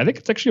 And I think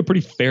it's actually a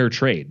pretty fair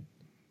trade.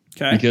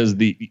 Okay. Because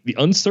the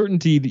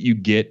uncertainty that you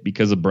get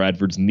because of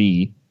Bradford's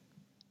knee,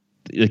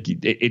 like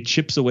it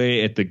chips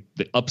away at the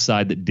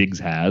upside that Diggs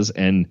has.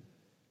 And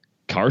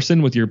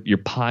Carson, with your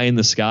pie in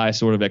the sky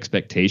sort of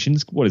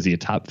expectations, what is he, a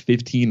top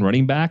 15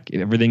 running back if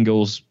everything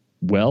goes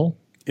well?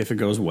 If it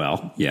goes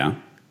well, yeah.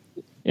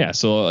 Yeah,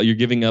 so you're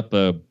giving up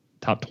a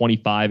top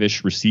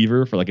 25-ish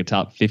receiver for like a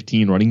top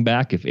 15 running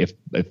back if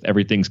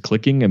everything's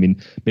clicking. I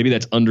mean, maybe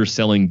that's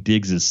underselling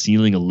Diggs'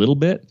 ceiling a little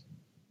bit,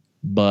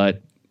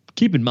 but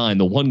keep in mind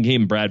the one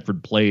game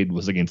Bradford played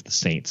was against the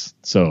Saints.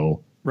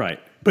 So right.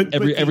 But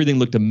everything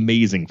looked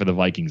amazing for the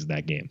Vikings in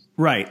that game.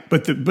 Right.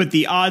 But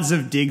the odds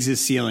of Diggs'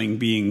 ceiling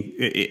being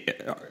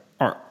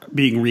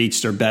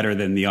reached are better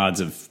than the odds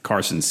of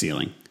Carson's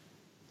ceiling.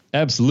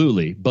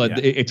 Absolutely. But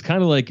it's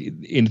kind of like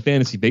in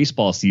fantasy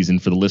baseball season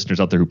for the listeners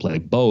out there who play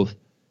both.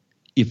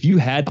 If you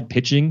had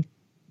pitching,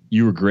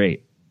 you were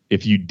great.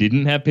 If you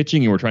didn't have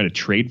pitching and were trying to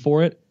trade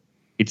for it,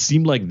 it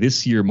seemed like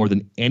this year, more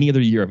than any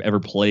other year I've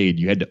ever played,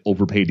 you had to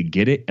overpay to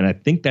get it. And I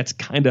think that's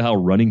kind of how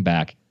running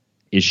back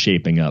is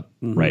shaping up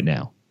right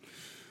now.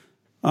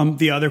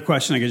 The other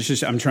question,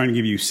 I'm trying to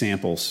give you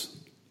samples.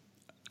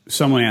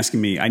 Someone asking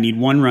me, I need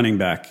one running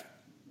back: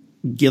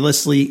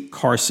 Gillislee,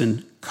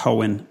 Carson,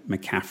 Cohen,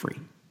 McCaffrey.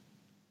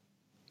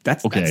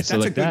 That's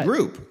a good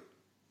group.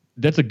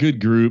 That's a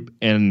good group,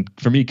 and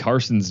for me,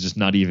 Carson's just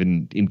not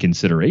even in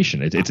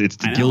consideration. It's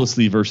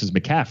Gillislee versus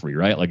McCaffrey,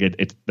 right? Like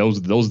it's those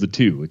are the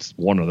two. It's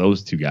one of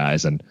those two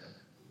guys, and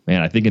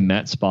man, I think in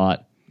that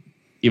spot,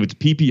 if it's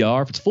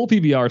PPR, if it's full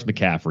PPR, it's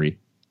McCaffrey.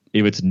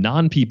 If it's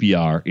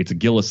non-PPR, it's a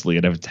Gillislee,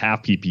 and if it's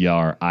half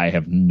PPR, I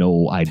have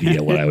no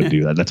idea what I would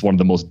do. That's one of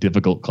the most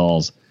difficult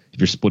calls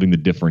if you're splitting the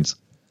difference.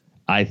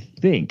 I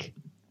think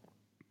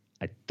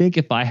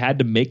if I had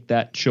to make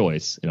that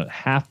choice in a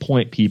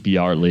half-point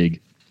PPR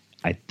league,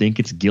 I think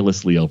it's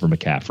Gillislee over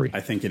McCaffrey.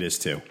 I think it is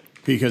too,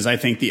 because I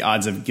think the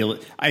odds of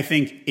I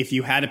think if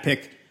you had to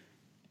pick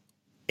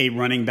a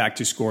running back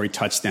to score a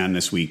touchdown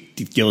this week,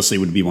 Gillislee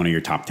would be one of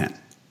your top 10.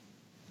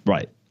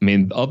 Right. I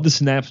mean, of the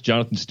snaps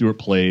Jonathan Stewart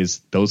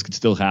plays, those could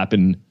still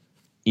happen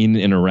in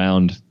and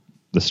around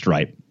the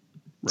stripe.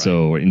 Right.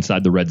 So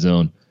inside the red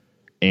zone.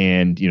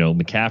 And,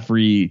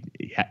 McCaffrey,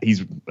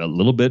 he's a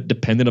little bit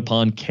dependent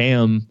upon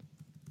Cam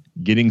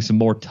getting some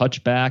more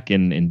touchback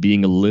and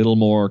being a little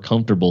more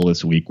comfortable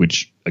this week,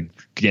 which,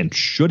 again,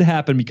 should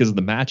happen because of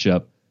the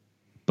matchup.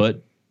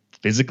 But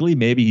physically,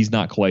 maybe he's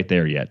not quite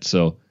there yet.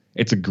 So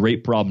it's a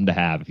great problem to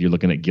have if you're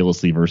looking at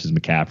Gillislee versus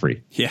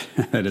McCaffrey. Yeah,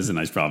 that is a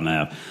nice problem to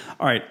have.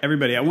 All right,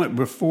 everybody,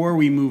 before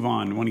we move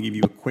on, I want to give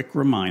you a quick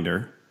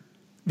reminder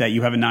that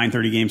you have a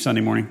 9:30 game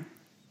Sunday morning.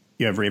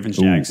 You have Ravens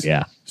Jags.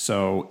 Yeah.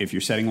 So if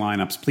you're setting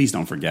lineups, please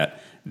don't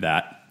forget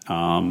that.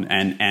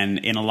 And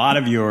in a lot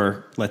of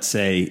your, let's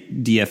say,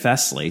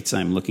 DFS slates,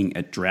 I'm looking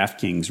at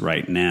DraftKings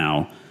right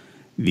now.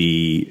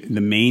 The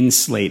main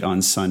slate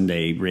on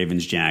Sunday,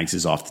 Ravens Jags,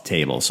 is off the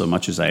table. So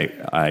much as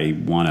I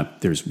want to,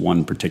 there's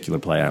one particular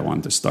play I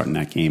wanted to start in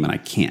that game, and I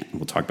can't.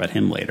 We'll talk about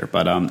him later.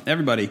 But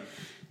everybody,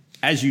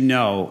 as you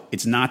know,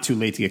 it's not too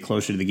late to get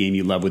closer to the game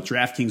you love with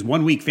DraftKings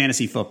 1 Week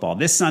Fantasy Football.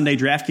 This Sunday,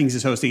 DraftKings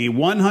is hosting a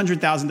 $100,000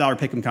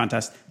 Pick'em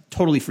contest,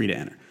 totally free to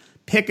enter.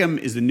 Pick'em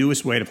is the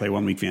newest way to play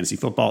 1 Week Fantasy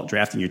Football.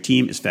 Drafting your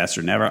team is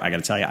faster than ever. I got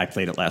to tell you, I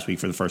played it last week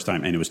for the first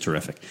time, and it was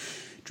terrific.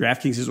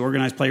 DraftKings has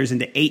organized players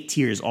into 8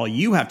 tiers. All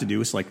you have to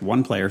do is select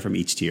one player from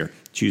each tier.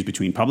 Choose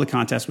between public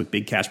contests with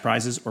big cash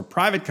prizes or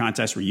private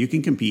contests where you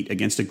can compete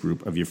against a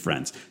group of your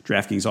friends.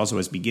 DraftKings also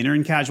has beginner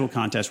and casual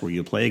contests where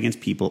you'll play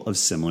against people of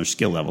similar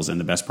skill levels. And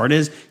the best part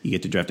is you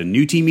get to draft a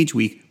new team each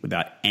week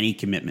without any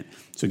commitment.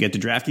 So get to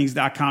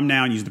DraftKings.com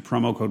now and use the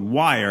promo code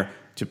WIRE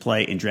to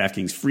play in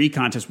DraftKings free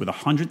contest with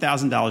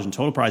 $100,000 in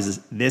total prizes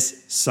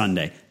this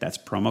Sunday. That's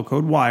promo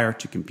code WIRE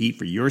to compete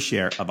for your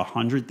share of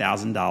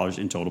 $100,000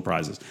 in total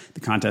prizes. The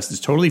contest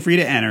is totally free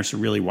to enter, so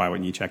really, why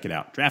wouldn't you check it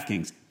out?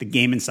 DraftKings, the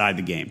game inside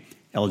the game.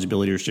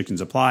 Eligibility restrictions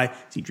apply.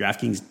 See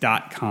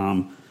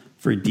DraftKings.com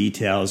for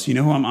details. You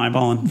know who I'm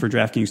eyeballing for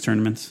DraftKings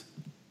tournaments?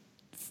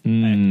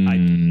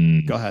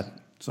 Go ahead.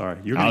 Sorry,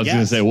 you're going to guess. I was going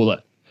to say,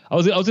 well, I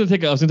was going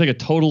to take a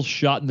total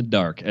shot in the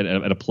dark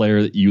at a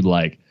player that you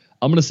like.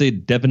 I'm going to say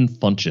Devin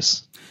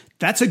Funchess.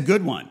 That's a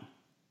good one.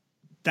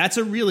 That's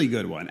a really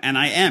good one.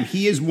 And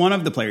he is one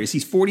of the players.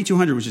 He's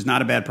 4,200, which is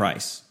not a bad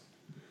price.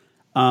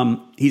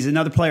 He's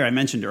another player I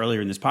mentioned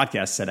earlier in this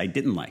podcast said I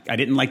didn't like. I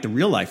didn't like the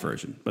real life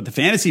version, but the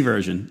fantasy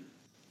version,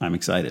 I'm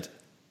excited.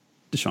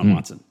 Deshaun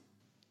Watson.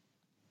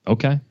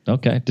 Okay.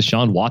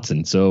 Deshaun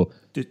Watson. So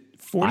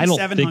I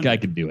don't think I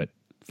could do it.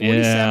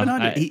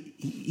 4,700.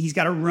 He's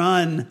got to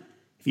run.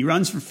 If he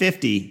runs for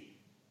 50,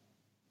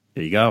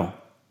 there you go.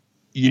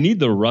 You need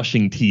the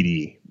rushing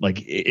TD. Like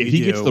if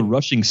he gets the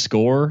rushing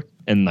score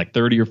and like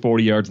 30 or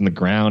 40 yards on the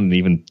ground and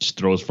even just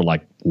throws for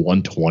like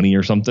 120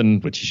 or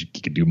something, which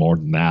he could do more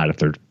than that if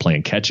they're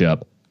playing catch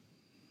up,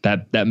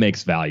 that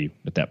makes value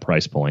at that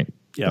price point.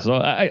 Yeah. So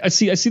I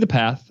see the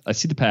path.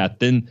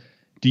 Then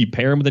do you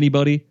pair him with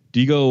anybody?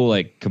 Do you go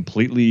like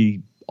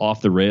completely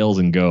off the rails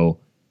and go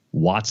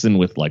Watson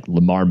with like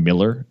Lamar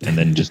Miller and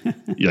then just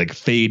like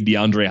fade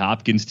DeAndre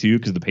Hopkins too?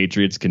 Because the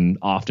Patriots can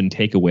often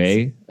take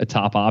away a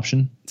top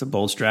option. It's a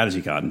bold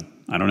strategy, Cotton.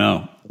 I don't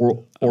know.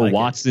 Or like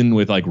Watson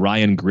with like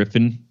Ryan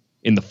Griffin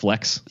in the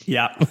flex.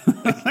 Yeah.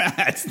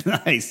 That's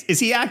nice. Is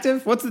he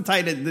active? What's the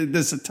tight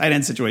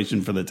end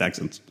situation for the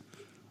Texans?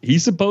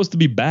 He's supposed to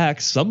be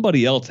back.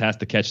 Somebody else has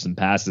to catch some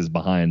passes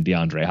behind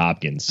DeAndre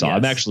Hopkins. So yes.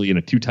 I'm actually in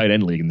a 2 tight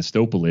end league in the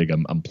Stopa League.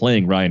 I'm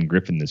playing Ryan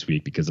Griffin this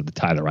week because of the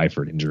Tyler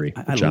Eifert injury.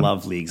 I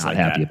love leagues like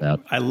that.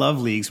 About. I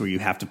love leagues where you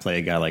have to play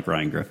a guy like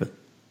Ryan Griffin.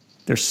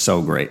 They're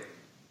so great.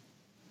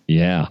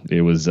 Yeah,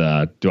 it was.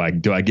 Do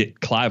I get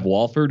Clive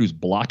Walford, who's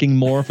blocking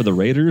more for the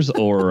Raiders,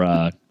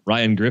 or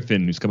Ryan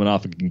Griffin, who's coming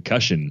off a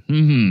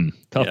concussion?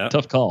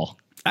 Tough call.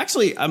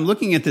 Actually, I'm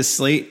looking at this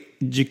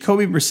slate.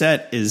 Jacoby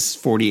Brissett is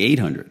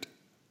 4,800.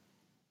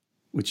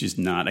 Which is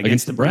not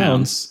against the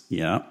Browns.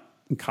 Yeah.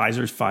 And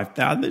Kaiser's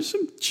 5,000. There's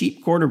some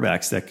cheap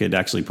quarterbacks that could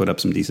actually put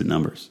up some decent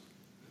numbers.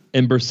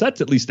 And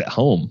Brissett's at least at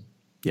home.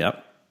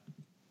 Yep.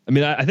 I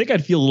mean, I think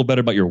I'd feel a little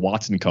better about your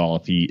Watson call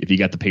if he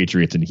got the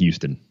Patriots in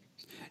Houston.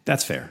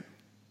 That's fair.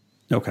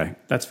 Okay,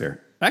 that's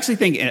fair. I actually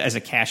think as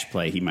a cash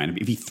play, he might have.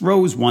 If he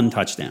throws one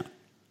touchdown,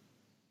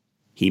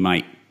 he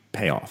might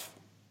pay off.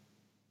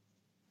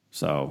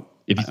 So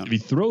if he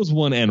throws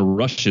one and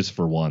rushes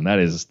for one,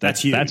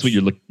 that's huge. That's what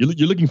you're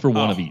looking for.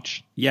 One of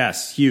each.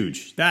 Yes,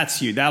 huge. That's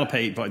huge. That'll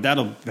pay.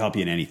 That'll help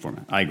you in any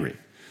format. I agree.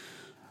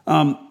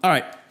 All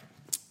right,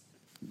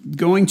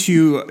 going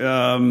to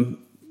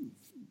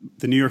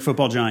the New York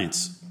Football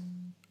Giants,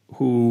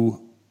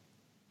 who,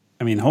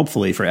 I mean,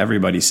 hopefully for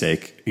everybody's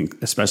sake,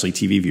 especially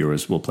TV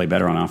viewers, will play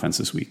better on offense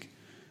this week.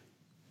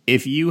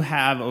 If you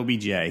have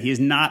OBJ, he is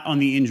not on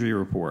the injury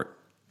report.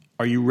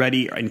 Are you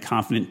ready and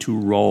confident to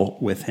roll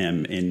with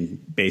him in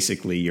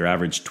basically your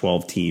average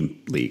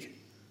 12-team league?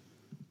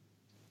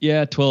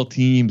 Yeah, 12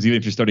 teams. Even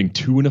if you're starting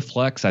 2 in a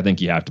flex, I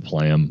think you have to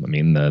play him. I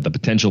mean, the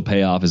potential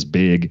payoff is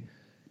big.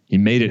 He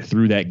made it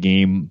through that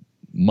game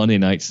Monday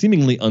night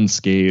seemingly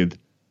unscathed.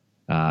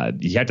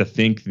 You have to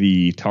think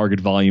the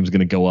target volume is going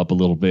to go up a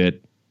little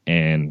bit,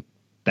 and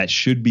that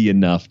should be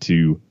enough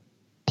to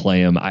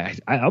play him.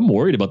 I'm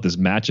worried about this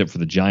matchup for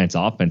the Giants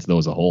offense, though,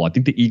 as a whole. I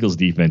think the Eagles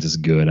defense is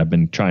good. I've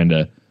been trying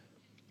to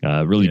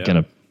kind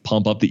of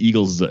pump up the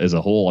Eagles as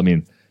a whole. I mean,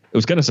 it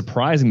was kind of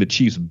surprising the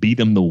Chiefs beat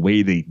them the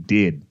way they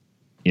did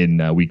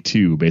in week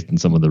 2, based on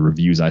some of the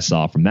reviews I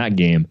saw from that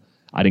game.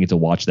 I didn't get to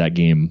watch that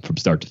game from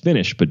start to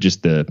finish, but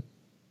just the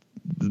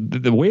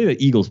way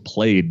the Eagles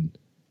played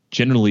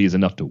generally is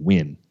enough to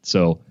win.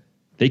 So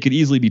they could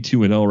easily be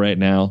 2-0 right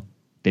now.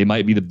 They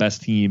might be the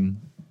best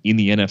team in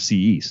the NFC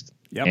East.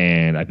 Yep.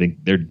 And I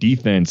think their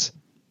defense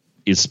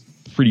is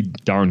pretty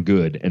darn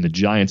good. And the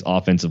Giants'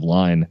 offensive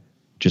line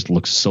just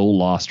looks so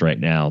lost right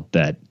now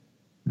that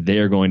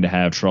they're going to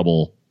have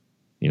trouble,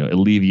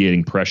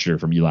 alleviating pressure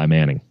from Eli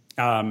Manning.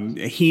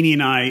 Heaney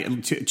and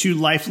I, two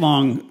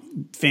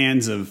lifelong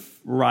fans of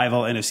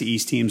rival NFC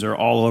East teams, are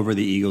all over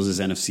the Eagles as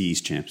NFC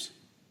East champs.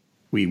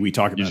 We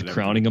talk about You're just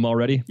crowning them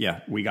already.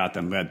 Yeah, we got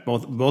them.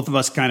 Both of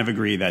us kind of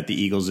agree that the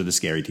Eagles are the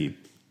scary team.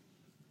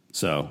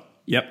 So,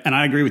 yep, and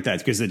I agree with that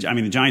because the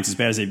Giants, as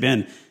bad as they've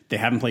been, they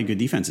haven't played good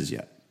defenses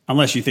yet.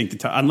 Unless you think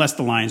unless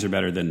the Lions are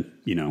better than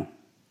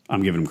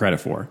I'm giving them credit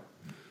for.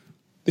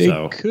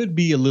 They could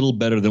be a little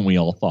better than we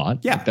all thought.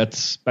 Yeah, like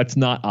that's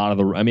not out of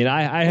the. I mean,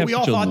 I have. We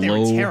all thought they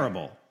were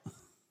terrible.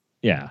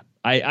 Yeah,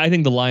 I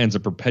think the Lions are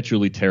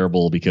perpetually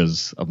terrible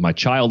because of my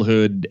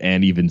childhood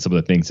and even some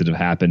of the things that have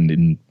happened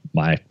in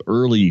my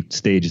early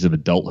stages of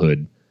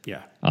adulthood.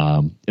 Yeah,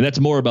 and that's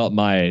more about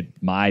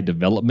my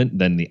development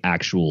than the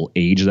actual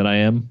age that I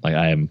am. Like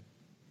I am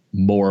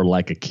more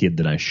like a kid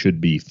than I should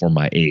be for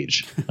my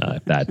age.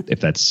 If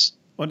that's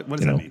what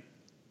does that mean?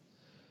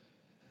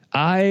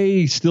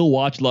 I still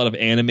watch a lot of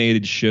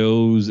animated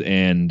shows,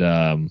 and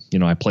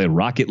I play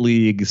Rocket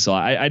League, so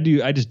I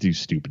just do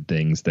stupid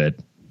things that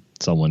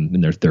someone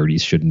in their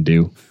 30s shouldn't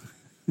do.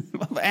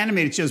 Well,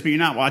 animated shows, but you're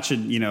not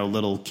watching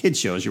little kid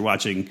shows. You're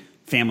watching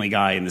Family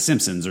Guy and The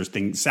Simpsons or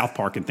South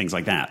Park and things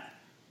like that.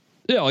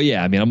 Oh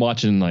yeah, I mean I'm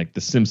watching like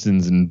The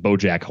Simpsons and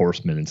BoJack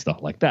Horseman and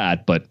stuff like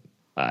that, but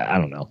I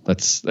don't know.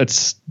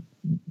 That's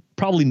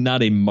probably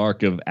not a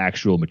mark of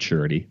actual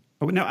maturity.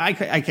 Oh, no, I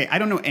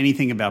don't know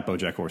anything about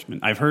BoJack Horseman.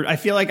 I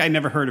feel like I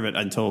never heard of it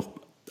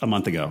until a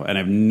month ago, and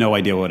I have no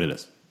idea what it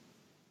is.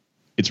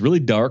 It's really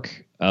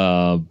dark.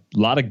 A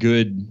lot of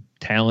good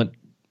talent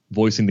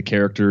voicing the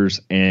characters,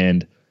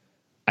 and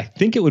I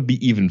think it would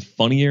be even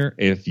funnier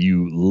if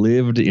you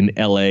lived in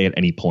LA at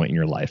any point in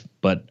your life.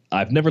 But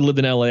I've never lived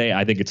in LA.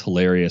 I think it's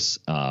hilarious,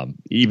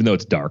 even though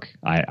it's dark.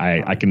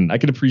 I can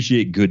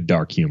appreciate good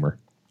dark humor.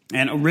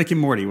 And Rick and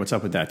Morty, what's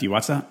up with that? Do you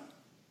watch that?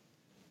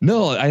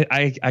 No,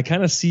 I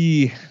kind of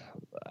see.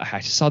 I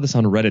saw this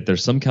on Reddit.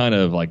 There's some kind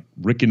of like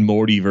Rick and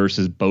Morty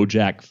versus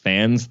BoJack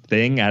fans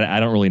thing. I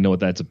don't really know what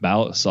that's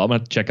about, so I'm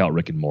gonna check out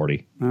Rick and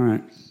Morty. All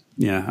right.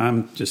 Yeah,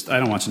 I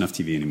don't watch enough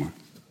TV anymore.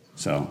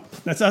 So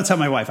that's how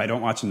my wife. I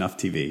don't watch enough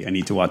TV. I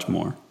need to watch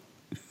more.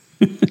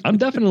 I'm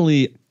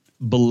definitely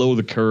below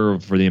the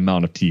curve for the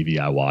amount of TV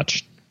I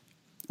watch.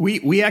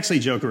 We actually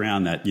joke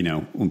around that,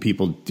 when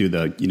people do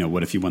the,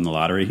 what if you won the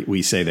lottery?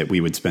 We say that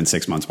we would spend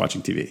 6 months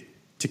watching TV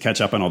to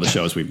catch up on all the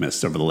shows we've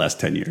missed over the last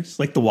 10 years,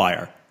 like The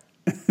Wire.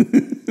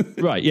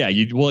 Right. Yeah.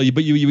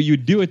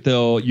 You'd do it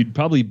though. You'd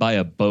probably buy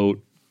a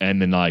boat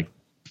and then like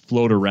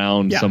float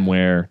around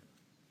somewhere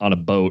on a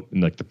boat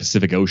in like the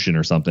Pacific Ocean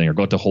or something, or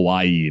go to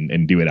Hawaii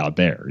and do it out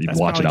there. You'd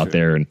watch it out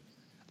there and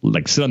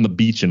like sit on the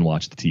beach and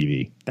watch the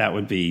TV. That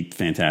would be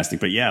fantastic.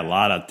 But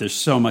yeah, there's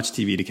so much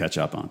TV to catch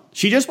up on.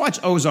 She just watched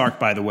Ozark,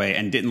 by the way,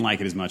 and didn't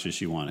like it as much as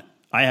she wanted.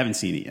 I haven't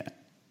seen it yet.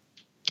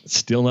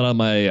 Still not on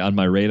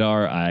my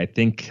radar. I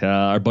think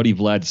our buddy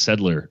Vlad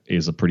Sedler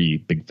is a pretty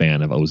big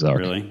fan of Ozark.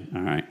 Really?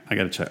 All right. I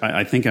got to check.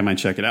 I think I might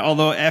check it out.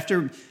 Although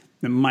after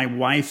my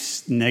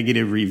wife's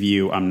negative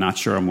review, I'm not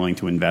sure I'm willing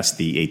to invest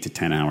the 8 to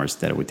 10 hours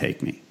that it would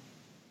take me.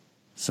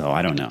 So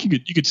I don't know.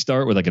 You could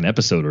start with like an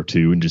episode or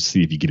two and just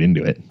see if you get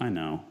into it. I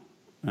know.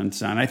 And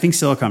I think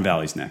Silicon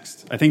Valley's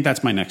next. I think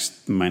that's my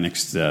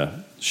next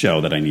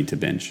show that I need to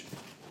binge.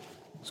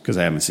 Because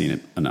I haven't seen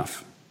it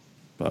enough.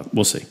 But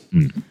we'll see.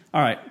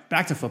 All right,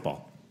 back to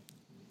football.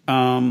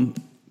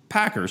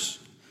 Packers.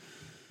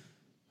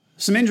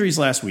 Some injuries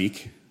last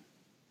week.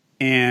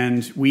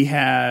 And we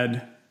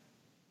had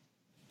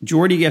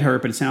Jordy get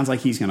hurt, but it sounds like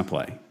he's going to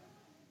play.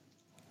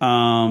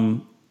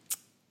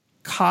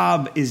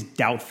 Cobb is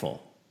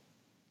doubtful.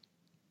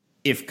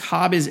 If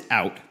Cobb is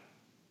out,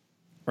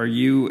 are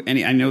you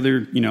any? I know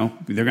they're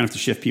going to have to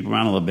shift people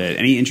around a little bit.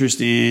 Any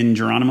interest in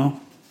Geronimo?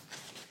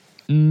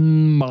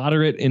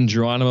 Moderate in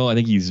Geronimo. I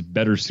think he's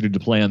better suited to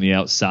play on the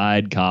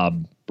outside.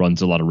 Cobb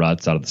runs a lot of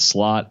routes out of the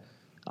slot.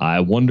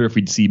 I wonder if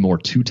we'd see more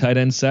 2 tight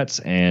end sets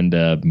and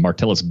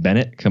Martellus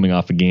Bennett coming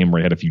off a game where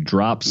he had a few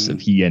drops.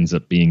 If he ends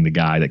up being the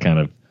guy that kind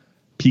of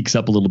peaks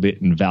up a little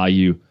bit in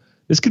value,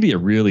 this could be a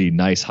really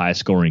nice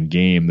high-scoring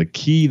game. The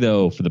key,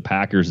 though, for the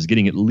Packers is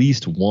getting at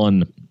least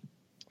one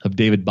of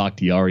David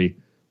Bakhtiari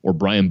or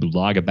Brian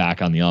Bulaga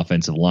back on the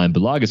offensive line.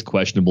 Bulaga's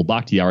questionable.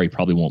 Bakhtiari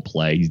probably won't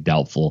play. He's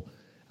doubtful.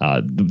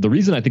 The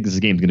reason I think this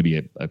game is going to be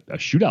a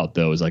shootout,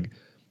 though, is like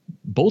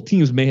both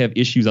teams may have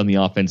issues on the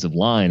offensive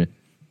line,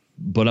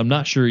 but I'm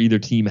not sure either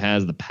team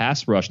has the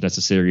pass rush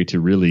necessary to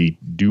really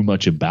do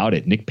much about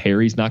it. Nick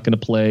Perry's not going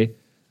to play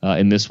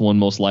in this one,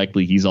 most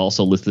likely. He's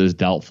also listed as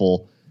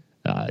doubtful.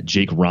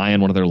 Jake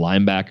Ryan, one of their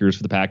linebackers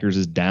for the Packers,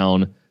 is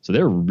down. So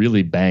they're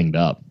really banged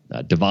up.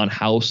 Devon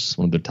House,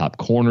 one of their top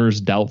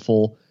corners,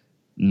 doubtful.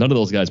 None of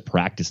those guys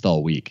practiced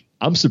all week.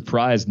 I'm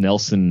surprised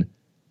Nelson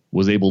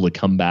was able to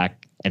come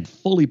back and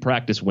fully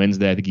practice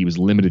Wednesday. I think he was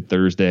limited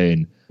Thursday,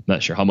 and I'm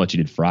not sure how much he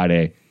did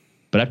Friday.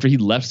 But after he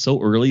left so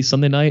early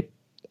Sunday night,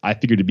 I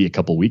figured it'd be a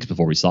couple weeks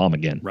before we saw him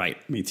again.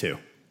 Right, me too.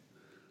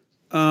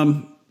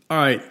 All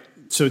right,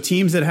 so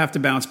teams that have to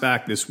bounce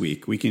back this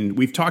week,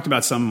 we've talked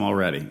about some of them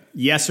already.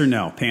 Yes or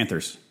no,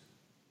 Panthers?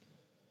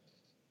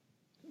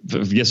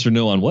 Yes or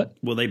no on what?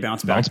 Will they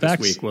bounce back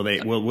this week?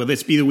 Will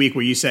this be the week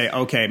where you say,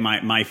 okay,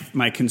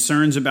 my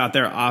concerns about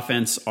their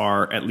offense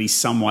are at least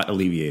somewhat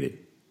alleviated?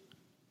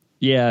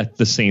 Yeah,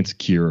 the Saints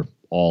cure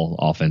all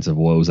offensive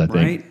woes, I think.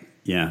 Right?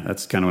 Yeah,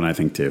 that's kind of what I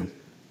think too.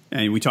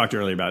 And we talked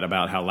earlier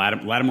about how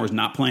Lattimore's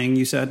not playing,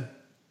 you said?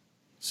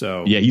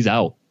 So yeah, he's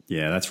out.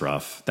 Yeah, that's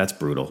rough. That's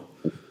brutal.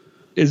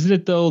 Isn't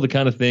it, though, the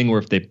kind of thing where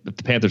if the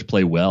Panthers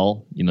play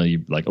well, you're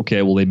like,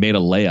 okay, well, they made a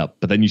layup,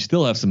 but then you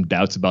still have some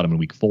doubts about them in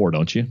week 4,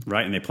 don't you?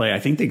 Right, and I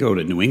think they go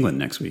to New England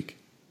next week.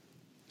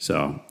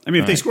 So, I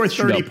mean, if they score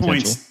 30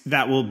 points,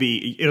 it'll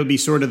be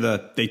sort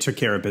of they took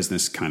care of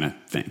business kind of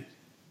thing.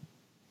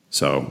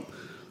 So,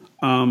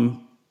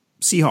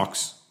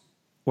 Seahawks,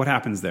 what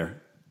happens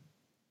there?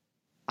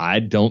 I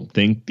don't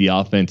think the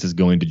offense is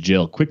going to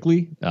gel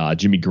quickly.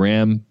 Jimmy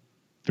Graham,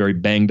 very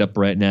banged up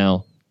right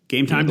now.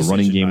 Game time decision,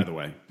 running game, by the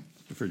way.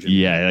 For Jimmy.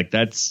 Yeah, like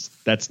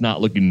that's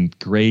not looking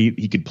great.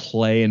 He could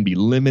play and be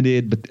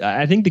limited, but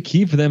I think the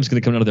key for them is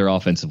going to come out of their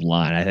offensive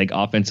line. I think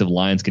offensive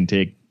lines can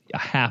take a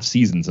half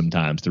season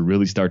sometimes to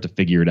really start to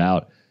figure it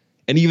out.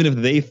 And even if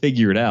they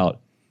figure it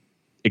out,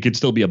 it could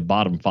still be a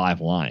bottom 5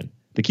 line.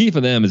 The key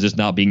for them is just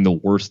not being the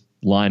worst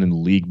line in the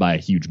league by a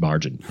huge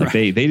margin. Like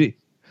right.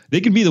 They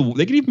could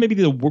even maybe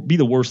be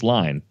the worst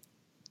line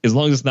as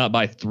long as it's not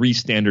by 3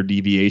 standard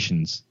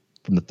deviations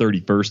from the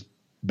 31st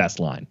best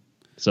line.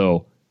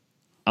 So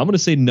I'm going to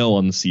say no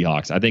on the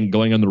Seahawks. I think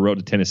going on the road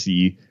to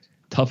Tennessee,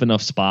 tough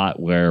enough spot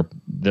where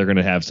they're going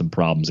to have some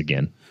problems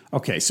again.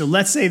 Okay, so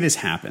let's say this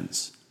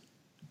happens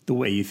the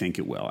way you think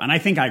it will. And I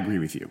think I agree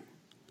with you.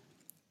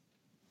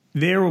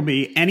 There will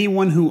be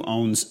anyone who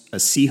owns a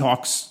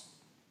Seahawks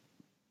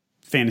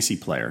fantasy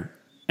player,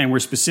 and we're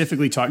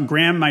specifically talking,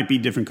 Graham might be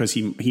different because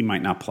he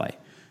might not play.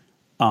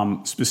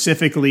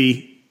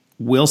 Specifically,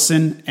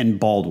 Wilson and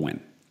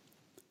Baldwin.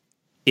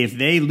 If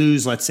they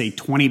lose, let's say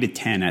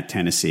 20-10 at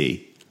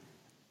Tennessee,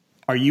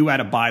 are you at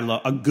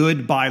a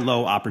good buy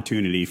low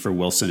opportunity for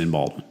Wilson and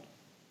Baldwin?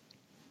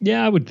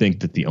 Yeah, I would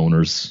think that the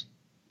owners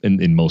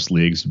in most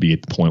leagues would be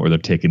at the point where they're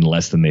taking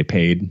less than they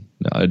paid,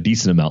 a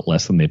decent amount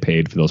less than they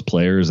paid for those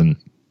players. And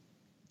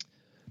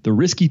the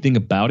risky thing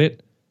about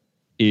it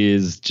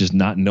is just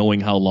not knowing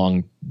how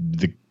long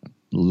the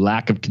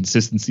lack of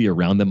consistency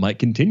around them might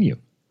continue.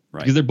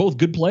 Right. Because they're both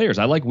good players.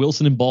 I like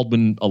Wilson and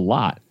Baldwin a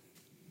lot,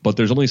 but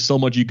there's only so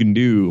much you can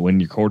do when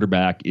your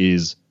quarterback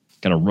is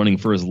kind of running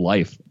for his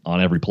life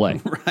on every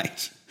play.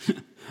 Right.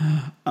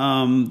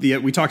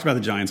 We talked about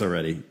the Giants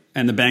already,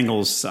 and the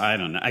Bengals. I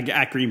don't know.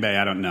 At Green Bay,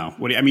 I don't know.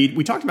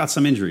 We talked about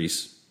some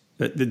injuries.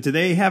 Do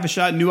they have a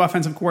shot? New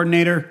offensive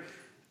coordinator.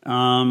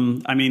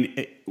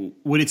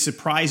 Would it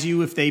surprise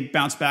you if they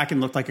bounce back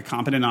and look like a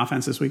competent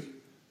offense this week?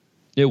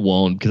 It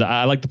won't, because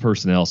I like the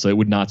personnel, so it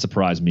would not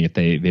surprise me if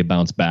they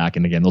bounce back.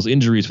 And again, those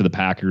injuries for the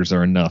Packers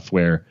are enough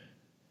where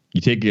you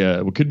take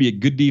what could be a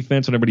good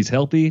defense when everybody's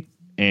healthy,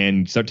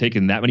 and start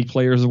taking that many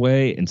players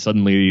away, and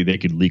suddenly they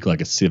could leak like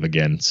a sieve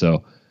again.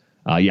 So,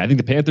 I think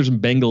the Panthers and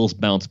Bengals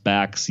bounce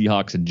back.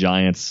 Seahawks and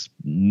Giants,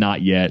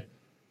 not yet.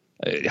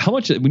 How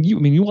much when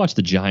you watch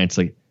the Giants,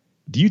 like,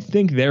 do you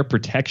think their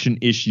protection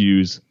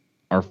issues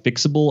are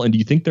fixable, and do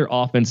you think their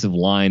offensive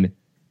line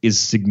is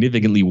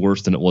significantly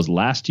worse than it was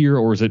last year,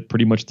 or is it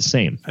pretty much the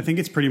same? I think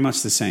it's pretty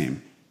much the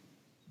same,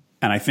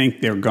 and I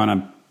think they're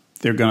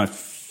gonna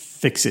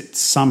fix it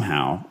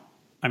somehow.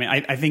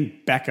 I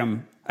think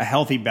a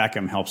healthy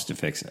Beckham helps to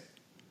fix it,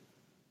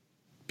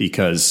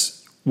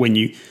 because when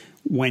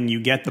you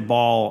get the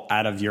ball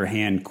out of your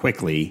hand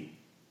quickly,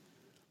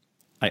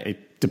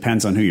 it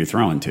depends on who you're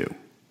throwing to,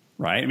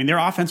 right? Their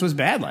offense was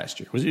bad last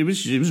year. It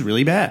was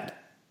really bad,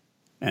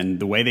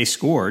 and the way they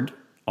scored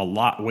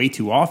way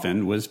too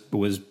often was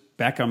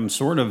Beckham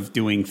sort of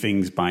doing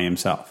things by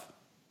himself.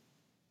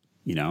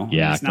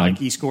 Yeah, it's not like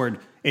he scored.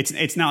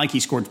 It's not like he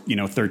scored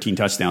 13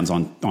 touchdowns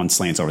on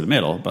slants over the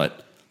middle,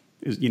 but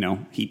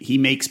he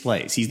makes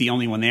plays. He's the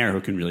only one there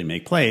who can really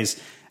make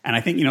plays, and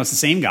I think it's the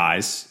same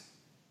guys,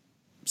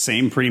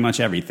 same pretty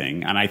much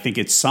everything, and I think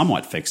it's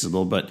somewhat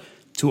fixable, but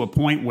to a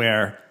point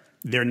where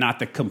they're not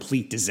the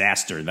complete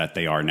disaster that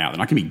they are now. They're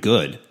not going to be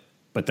good,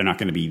 but they're not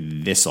going to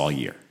be this all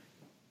year.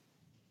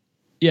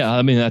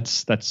 Yeah,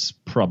 that's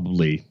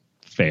probably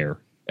fair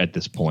at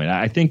this point.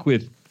 I think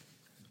with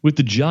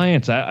the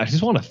Giants, I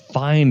just want to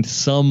find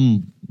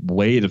some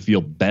way to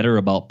feel better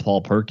about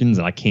Paul Perkins,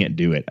 and I can't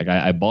do it.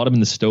 I bought him in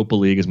the Stopa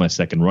League as my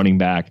second running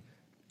back.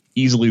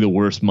 Easily the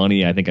worst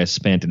money I think I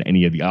spent in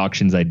any of the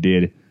auctions I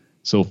did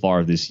so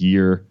far this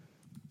year.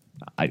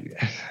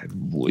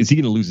 Is he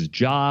going to lose his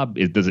job?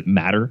 Does it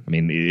matter?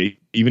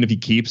 Even if he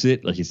keeps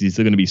it, like, is he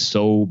still going to be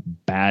so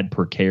bad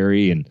per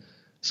carry and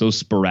so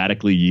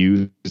sporadically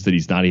used that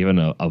he's not even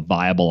a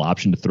viable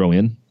option to throw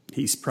in?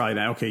 He's probably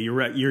not. Okay, you're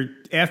right. You're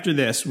after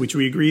this, which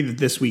we agree that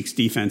this week's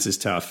defense is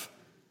tough.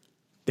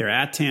 They're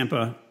at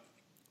Tampa,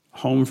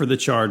 home for the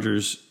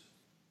Chargers,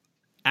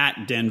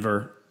 at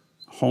Denver,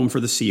 home for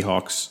the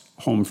Seahawks,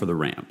 home for the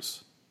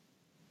Rams.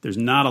 There's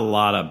not a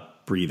lot of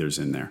breathers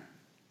in there.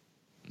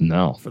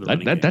 No,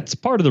 that's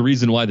part of the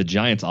reason why the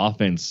Giants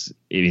offense,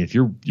 if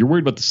you're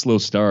worried about the slow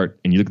start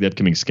and you look at the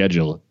upcoming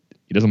schedule,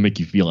 it doesn't make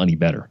you feel any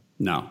better.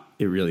 No,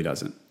 it really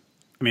doesn't.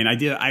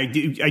 I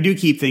do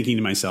keep thinking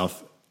to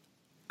myself,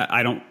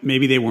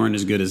 maybe they weren't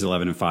as good as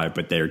 11-5,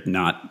 but they're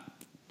not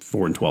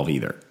 4-12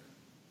 either,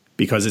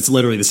 because it's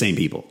literally the same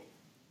people,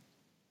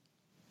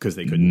 because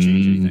they couldn't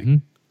change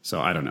anything.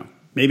 So I don't know.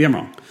 Maybe I'm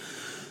wrong.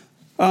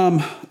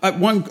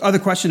 One other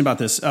question about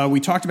this. We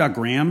talked about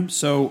Graham.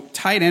 So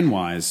tight end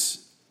wise,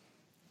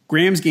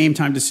 Graham's game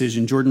time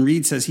decision. Jordan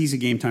Reed says he's a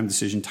game time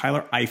decision.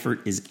 Tyler Eifert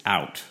is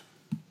out.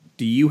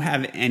 Do you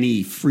have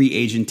any free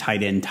agent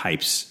tight end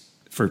types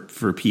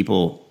for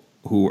people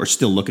who are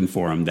still looking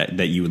for him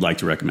that you would like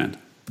to recommend?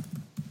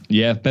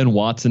 Yeah, if Ben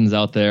Watson's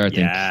out there, I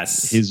think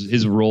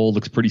his role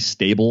looks pretty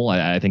stable.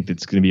 I think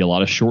it's going to be a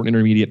lot of short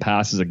intermediate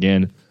passes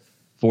again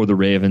for the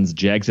Ravens.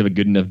 Jags have a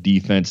good enough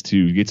defense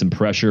to get some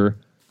pressure.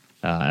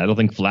 I don't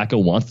think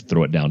Flacco wants to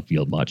throw it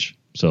downfield much.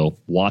 So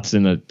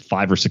Watson at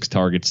 5 or 6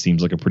 targets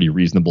seems like a pretty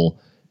reasonable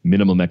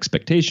minimum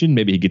expectation.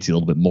 Maybe he gets you a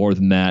little bit more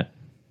than that.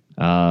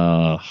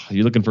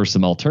 You're looking for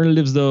some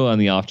alternatives, though, on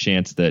the off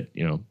chance that,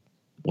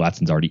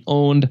 Watson's already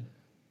owned.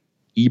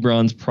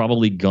 Ebron's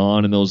probably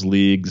gone in those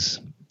leagues.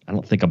 I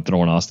don't think I'm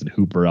throwing Austin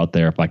Hooper out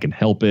there if I can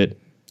help it.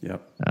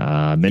 Yep.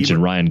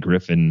 Mentioned Ryan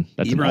Griffin.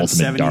 That's Ebron's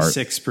an ultimate dart.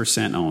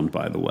 76% owned,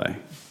 by the way.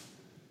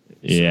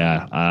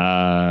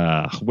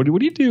 Yeah. What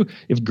do you do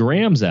if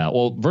Graham's out?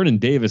 Well, Vernon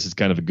Davis is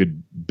kind of a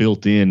good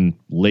built-in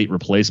late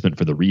replacement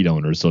for the Reed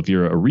owners. So if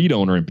you're a Reed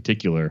owner in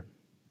particular,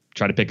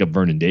 try to pick up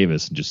Vernon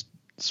Davis and just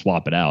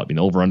swap it out. I mean,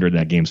 over under in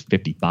that game's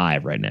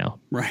 55 right now.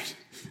 Right.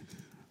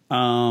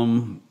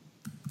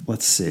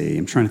 Let's see.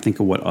 I'm trying to think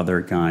of what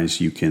other guys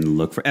you can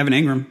look for. Evan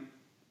Ingram,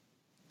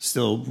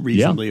 still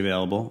reasonably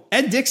available.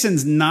 Ed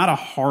Dixon's not a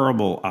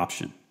horrible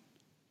option.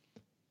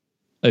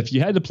 If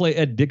you had to play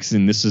Ed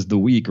Dixon, this is the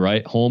week,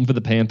 right? Home for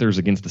the Panthers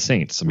against the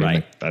Saints. I mean,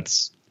 right.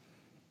 That's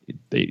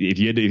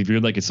if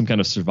you're like in some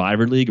kind of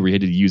survivor league where you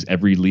had to use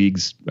every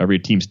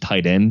team's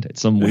tight end at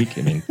some week.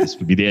 I mean, this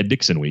would be the Ed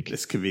Dixon week.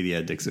 This could be the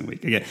Ed Dixon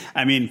week. Again,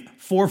 I mean,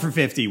 4 for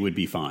 50 would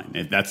be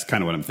fine. That's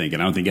kind of what I'm thinking.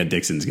 I don't think Ed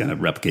Dixon's going to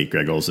replicate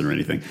Greg Olsen or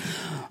anything.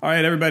 All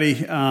right, everybody.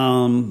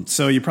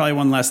 So you probably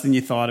won less than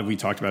you thought. If we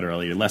talked about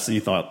earlier, less than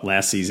you thought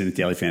last season at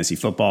Daily Fantasy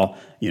Football.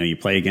 You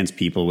play against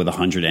people with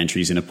 100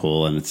 entries in a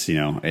pool, and it's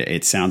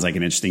it sounds like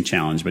an interesting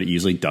challenge, but it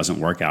usually doesn't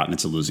work out, and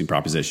it's a losing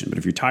proposition. But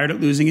if you're tired of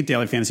losing at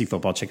Daily Fantasy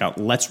Football, check out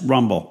Let's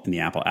Rumble in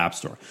the Apple App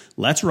Store.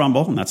 Let's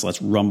Rumble, and that's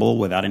Let's Rumble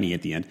without an E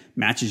at the end,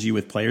 matches you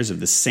with players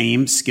of the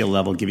same skill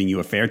level, giving you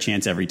a fair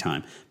chance every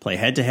time. Play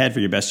head-to-head for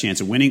your best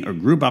chance of winning, or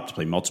group up to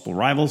play multiple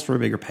rivals for a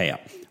bigger payout.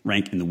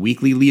 Rank in the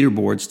weekly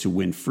leaderboards to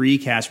win free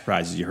cash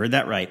prizes. You heard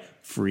that right.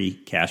 Free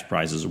cash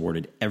prizes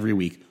awarded every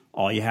week.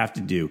 All you have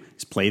to do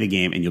is play the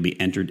game and you'll be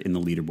entered in the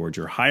leaderboard.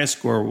 Your highest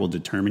score will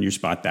determine your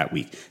spot that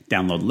week.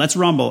 Download Let's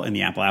Rumble in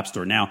the Apple App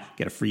Store now.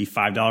 Get a free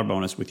 $5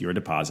 bonus with your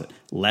deposit.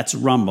 Let's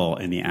Rumble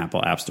in the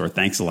Apple App Store.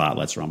 Thanks a lot,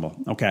 Let's Rumble.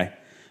 Okay.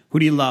 Who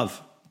do you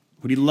love?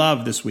 Who do you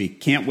love this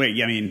week? Can't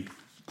wait. I mean,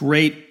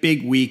 great,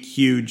 big week,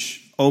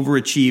 huge,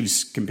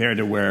 overachieves compared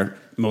to where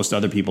most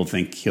other people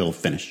think he'll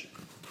finish.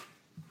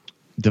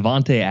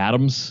 Devontae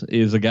Adams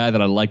is a guy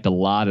that I liked a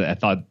lot. I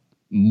thought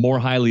more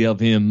highly of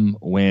him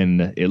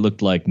when it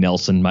looked like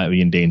Nelson might be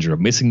in danger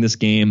of missing this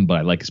game, but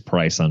I like his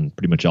price on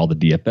pretty much all the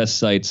DFS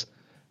sites.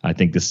 I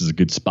think this is a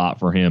good spot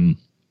for him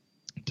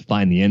to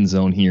find the end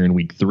zone here in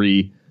week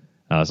 3.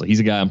 So he's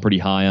a guy I'm pretty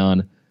high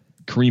on.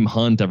 Kareem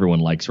Hunt, everyone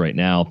likes right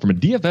now. From a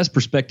DFS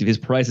perspective, his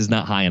price is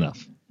not high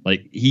enough.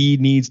 Like, he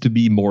needs to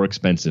be more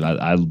expensive.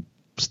 I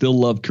still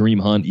love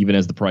Kareem Hunt, even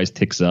as the price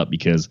ticks up,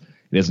 because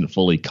it isn't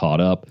fully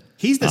caught up.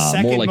 He's the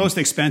second most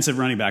expensive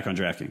running back on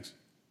DraftKings.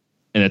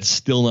 And it's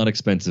still not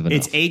expensive enough.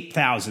 It's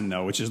 $8,000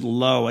 though, which is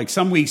low. Like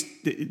some weeks,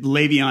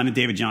 Le'Veon and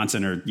David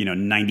Johnson are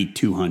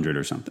 9,200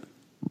 or something.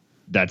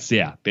 That's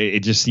It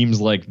just seems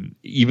like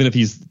even if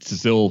he's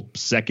still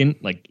second,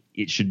 like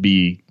it should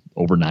be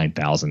over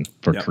 9,000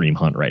 for Kareem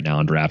Hunt right now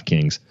on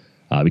DraftKings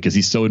because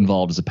he's so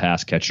involved as a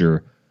pass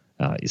catcher.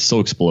 He's so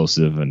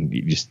explosive, and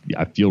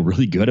I feel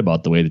really good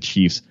about the way the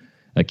Chiefs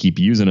keep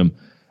using him.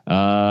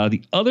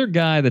 The other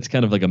guy that's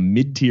kind of like a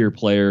mid-tier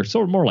player,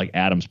 sort of more like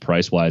Adams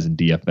price-wise in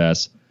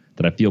DFS,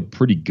 that I feel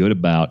pretty good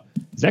about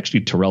is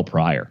actually Terrell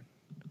Pryor.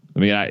 I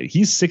mean,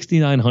 he's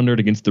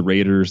 6,900 against the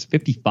Raiders,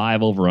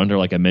 55 over under,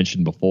 like I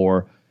mentioned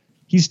before.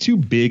 He's too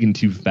big and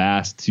too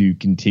fast to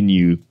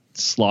continue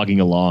slogging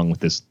along with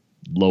this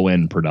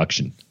low-end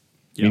production.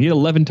 I mean, he had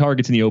 11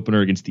 targets in the opener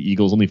against the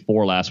Eagles, only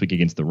 4 last week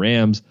against the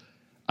Rams.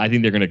 I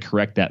think they're going to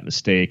correct that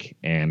mistake,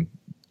 and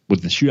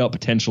with the shootout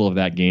potential of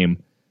that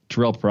game,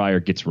 Terrell Pryor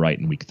gets right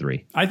in week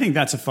 3. I think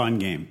that's a fun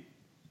game.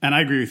 And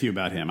I agree with you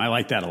about him. I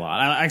like that a lot.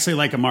 I actually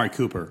like Amari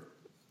Cooper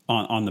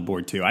on the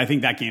board too. I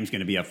think that game's going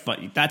to be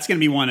that's going to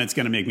be one that's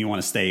going to make me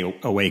want to stay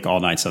awake all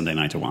night Sunday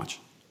night to watch.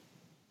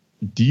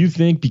 Do you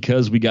think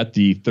because we got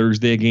the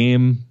Thursday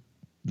game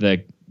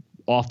that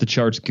off the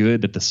charts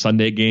good, that the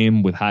Sunday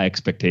game with high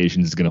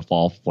expectations is going to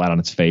fall flat on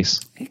its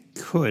face? It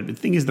could. The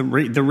thing is, the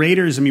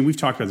Raiders, I mean, we've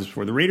talked about this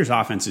before. The Raiders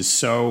offense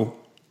is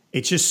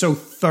it's just so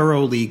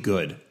thoroughly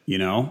good,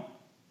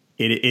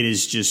 It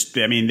is just,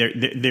 I mean,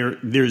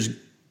 there's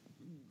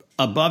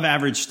above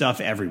average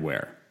stuff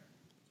everywhere.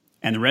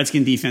 And the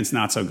Redskins defense,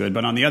 not so good.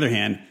 But on the other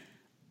hand,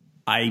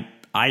 I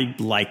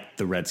like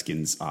the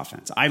Redskins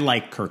offense. I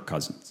like Kirk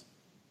Cousins.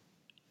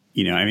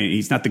 I mean,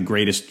 he's not the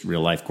greatest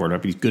real life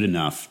quarterback, but he's good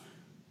enough.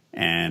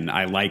 And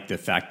I like the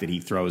fact that he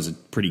throws a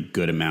pretty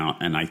good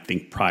amount. And I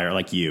think Pryor,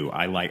 like you,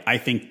 I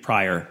think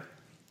Pryor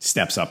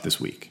steps up this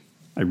week.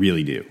 I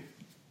really do.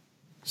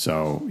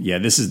 So yeah,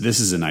 this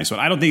is a nice one.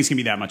 I don't think it's gonna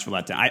be that much of a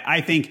letdown.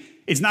 I think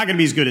it's not gonna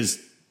be as good as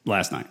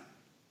last night,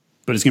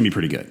 but it's gonna be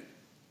pretty good.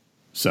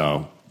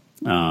 So,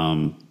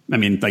 I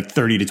mean, like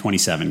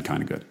 30-27,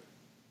 kind of good.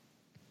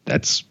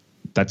 That's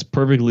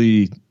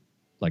perfectly,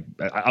 like,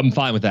 I'm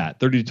fine with that.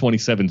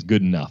 30-27 is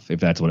good enough if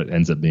that's what it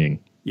ends up being.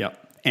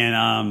 Yep.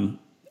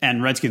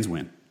 And Redskins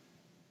win.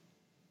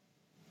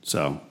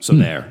 So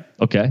there.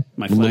 Okay.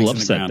 My flag's in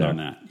the ground on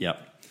that.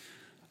 Yep.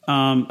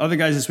 Other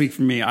guys this week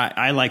for me,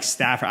 I like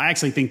Stafford. I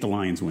actually think the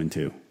Lions win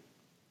too.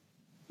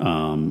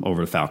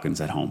 Over the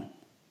Falcons at home.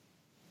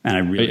 And I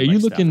really Are you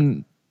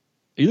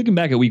looking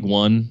back at week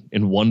 1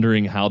 and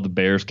wondering how the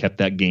Bears kept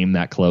that game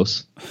that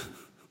close?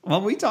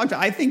 Well,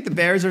 I think the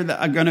Bears are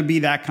going to be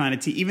that kind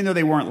of team, even though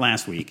they weren't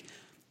last week.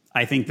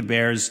 I think the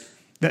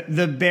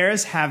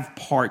Bears have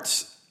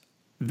parts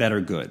that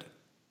are good.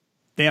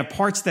 They have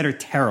parts that are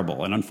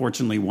terrible, and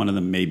unfortunately one of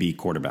them may be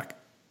quarterback.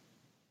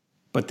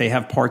 But they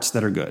have parts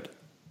that are good.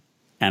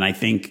 And I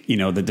think,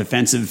 the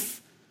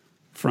defensive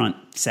front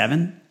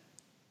 7,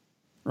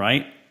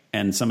 right?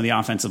 and some of the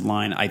offensive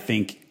line, I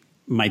think,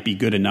 might be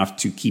good enough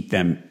to keep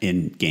them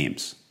in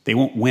games. They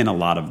won't win a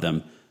lot of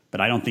them,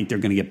 but I don't think they're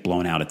going to get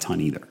blown out a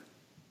ton either.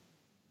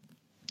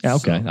 Yeah,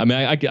 okay. So, I mean,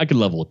 I could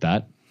level with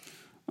that.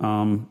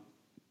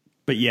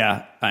 But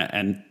yeah,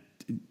 and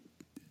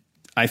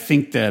I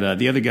think that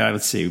the other guy,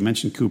 let's see, we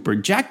mentioned Cooper.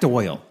 Jack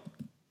Doyle.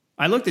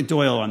 I looked at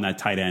Doyle on that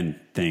tight end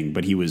thing,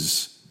 but he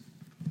was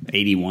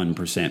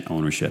 81%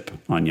 ownership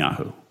on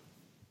Yahoo.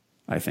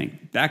 I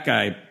think that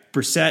guy,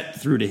 Brissett,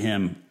 threw to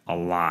him a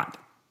lot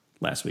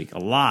last week. A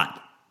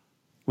lot.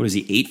 What is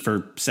he, 8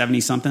 for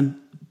 70 something?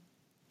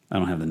 I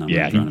don't have the number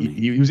in front of me.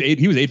 He was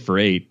 8 for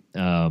 8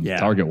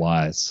 target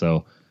wise.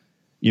 So,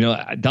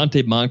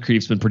 Dante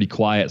Moncrief's been pretty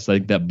quiet, so I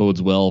think that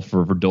bodes well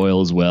for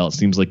Doyle as well. It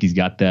seems like he's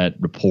got that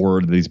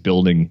rapport that he's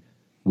building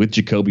with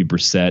Jacoby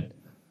Brissett.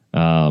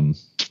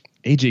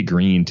 AJ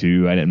Green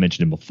too. I didn't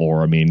mention him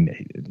before. I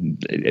mean,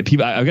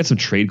 I've got some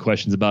trade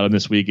questions about him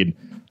this week, and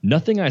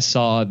nothing I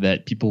saw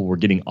that people were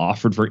getting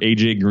offered for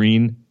AJ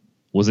Green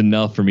was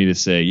enough for me to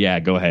say, yeah,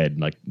 go ahead,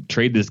 like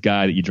trade this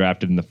guy that you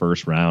drafted in the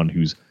first round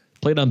who's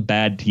played on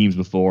bad teams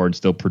before and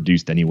still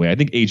produced anyway. I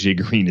think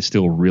AJ Green is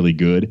still really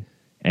good,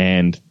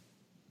 and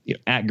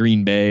at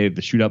Green Bay,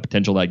 the shootout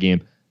potential of that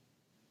game,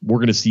 we're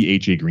going to see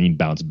AJ Green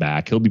bounce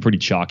back. He'll be pretty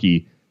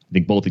chalky, I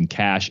think, both in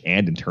cash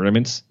and in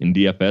tournaments in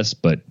DFS,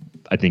 but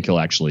I think he'll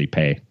actually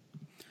pay.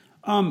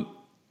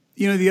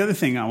 The other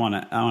thing I want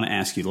to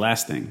ask you, the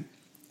last thing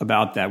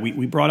about that,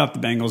 we brought up the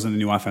Bengals and the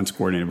new offense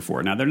coordinator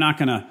before. Now they're not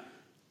going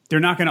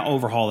to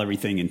overhaul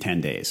everything in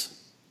 10 days.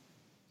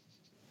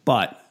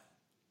 But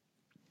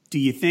do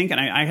you think, and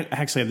I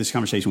actually had this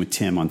conversation with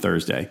Tim on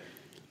Thursday,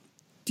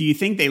 do you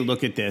think they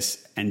look at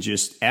this and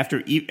just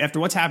after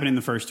what's happened in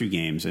the first 2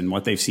 games and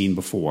what they've seen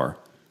before,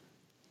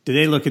 do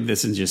they look at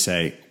this and just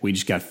say, we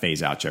just got to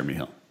phase out Jeremy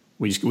Hill?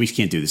 We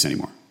can't do this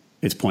anymore.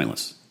 It's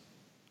pointless.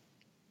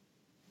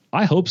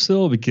 I hope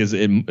so, because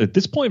at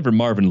this point for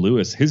Marvin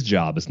Lewis, his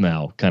job is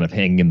now kind of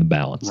hanging in the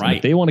balance. Right. And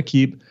if they want to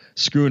keep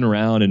screwing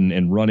around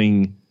and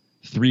running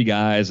 3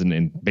 guys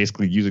and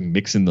basically using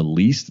Mixon the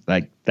least,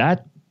 like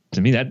that, to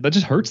me, that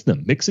just hurts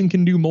them. Mixon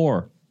can do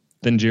more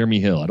than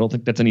Jeremy Hill. I don't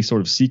think that's any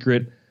sort of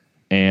secret.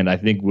 And I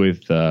think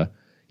with Bill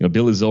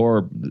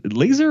Lazor,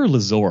 Lazor or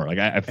Lazor, like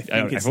I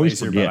think it's always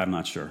Lazor, forget. but I'm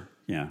not sure.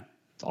 Yeah.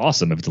 It's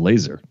awesome if it's a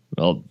laser.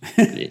 Well,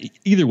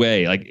 either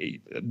way,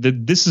 like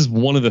this is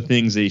one of the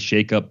things a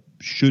shakeup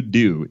should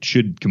do. It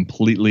should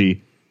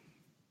completely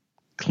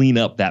clean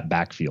up that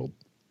backfield.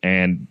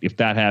 And if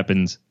that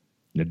happens,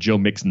 Joe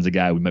Mixon's a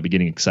guy we might be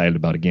getting excited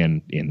about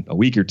again in a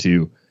week or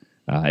two.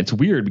 It's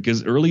weird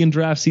because early in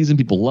draft season,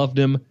 people loved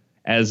him.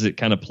 As it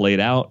kind of played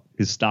out,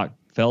 his stock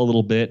fell a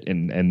little bit,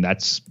 and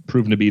that's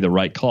proven to be the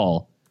right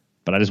call.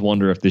 But I just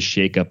wonder if this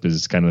shakeup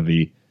is kind of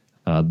the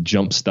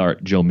jump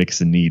start Joe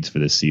Mixon needs for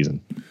this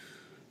season.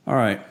 All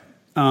right.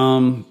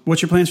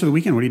 What's your plans for the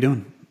weekend? What are you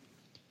doing?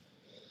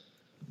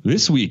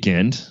 This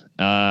weekend,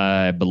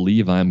 I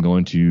believe I'm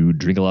going to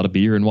drink a lot of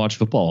beer and watch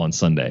football on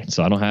Sunday.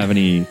 So I don't have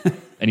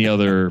any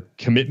other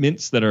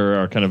commitments that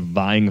are kind of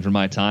vying for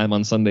my time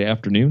on Sunday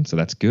afternoon. So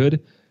that's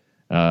good.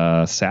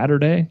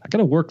 Saturday, I got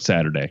to work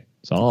Saturday.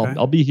 So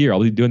I'll be here. I'll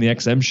be doing the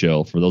XM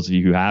show for those of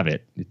you who have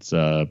it. It's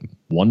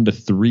 1 to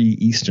 3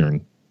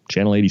 Eastern,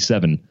 channel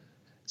 87.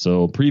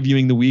 So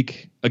previewing the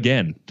week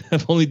again.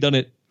 I've only done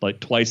it like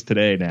twice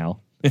today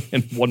now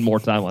and one more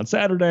time on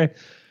Saturday.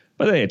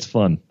 But hey, it's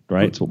fun,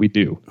 right? It's what we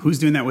do. Who's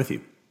doing that with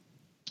you?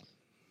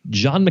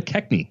 John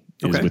McKechnie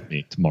is with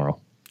me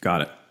tomorrow.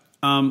 Got it.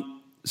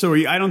 So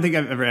I don't think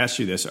I've ever asked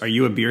you this. Are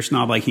you a beer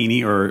snob like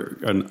Heaney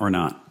or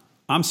not?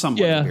 I'm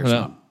somewhat a beer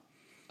snob.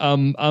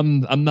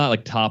 I'm not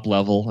like top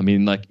level. I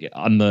mean, like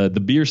on the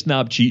beer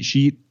snob cheat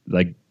sheet,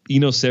 like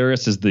Eno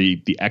Saris is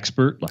the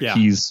expert. Like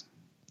he's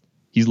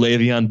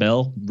Le'Veon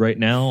Bell right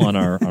now on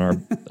our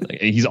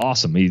he's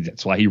awesome.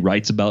 That's why he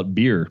writes about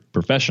beer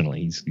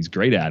professionally. He's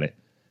great at it.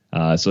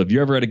 So if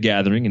you're ever at a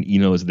gathering and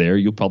Eno is there,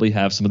 you'll probably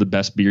have some of the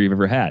best beer you've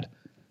ever had.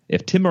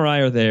 If Tim or I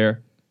are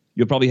there,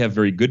 you'll probably have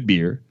very good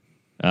beer,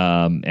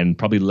 and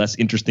probably less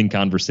interesting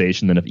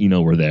conversation than if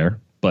Eno were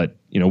there. But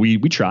we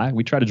try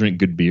to drink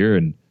good beer,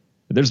 and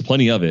there's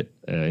plenty of it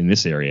in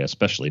this area,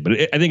 especially. But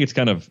I think it's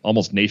kind of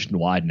almost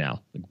nationwide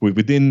now. Like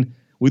within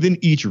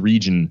each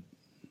region,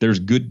 there's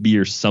good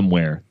beer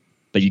somewhere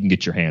that you can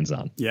get your hands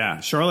on. Yeah,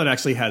 Charlotte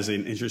actually has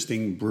an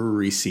interesting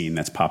brewery scene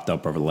that's popped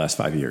up over the last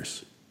 5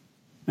 years,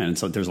 and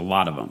so there's a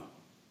lot of them.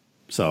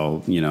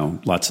 So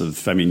lots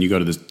of. I mean, you go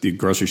to the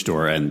grocery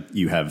store and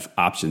you have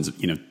options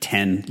of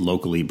 10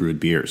 locally brewed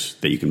beers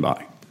that you can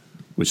buy,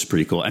 which is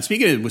pretty cool. And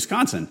speaking of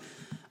Wisconsin,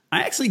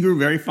 I actually grew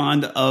very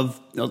fond of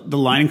the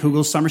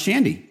Leinenkugel's Summer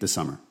Shandy this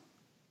summer.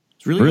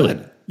 It's really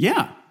good.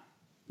 Yeah. I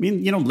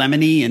mean,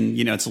 lemony and,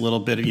 it's a little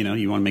bit of,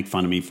 you want to make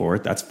fun of me for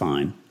it. That's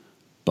fine.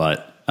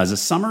 But as a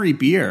summery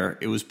beer,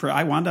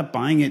 I wound up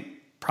buying it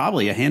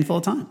probably a handful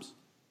of times.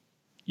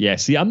 Yeah.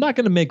 See, I'm not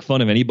going to make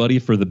fun of anybody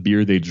for the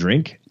beer they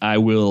drink. I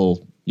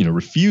will,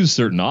 refuse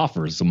certain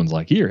offers. Someone's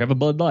like, here, have a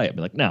Bud Light. I'll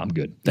be like, no, I'm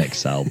good.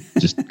 Thanks. I'll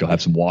just go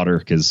have some water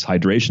because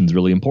hydration is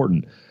really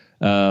important.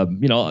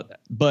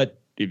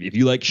 But if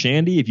you like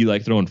shandy, if you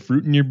like throwing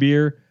fruit in your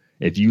beer,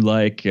 if you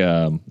like,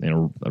 a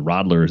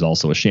Rodler is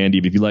also a shandy.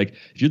 But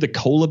if you're the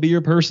cola beer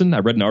person, I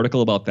read an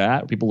article about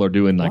that. People are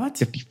doing like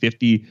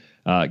 50-50.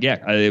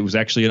 It was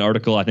actually an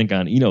article, I think,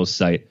 on Eno's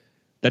site.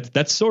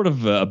 That's sort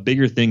of a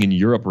bigger thing in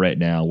Europe right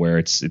now, where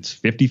it's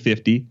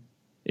 50-50.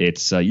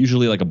 It's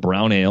usually like a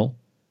brown ale.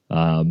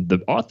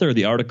 The author of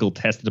the article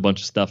tested a bunch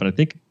of stuff, and I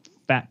think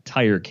Fat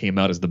Tire came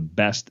out as the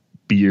best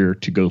beer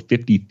to go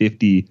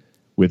 50-50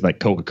 with like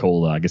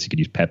Coca-Cola. I guess you could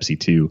use Pepsi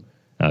too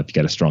if you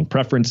got a strong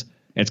preference.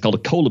 And it's called a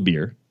cola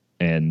beer.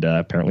 And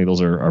apparently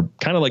those are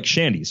kind of like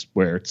shandies,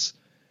 where it's,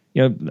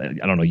 I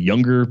don't know,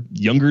 younger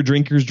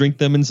drinkers drink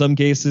them in some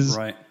cases.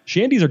 Right.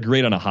 Shandies are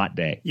great on a hot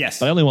day. Yes.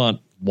 But I only want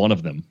one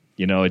of them.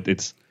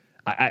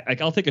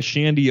 I'll take a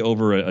shandy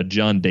over a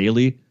John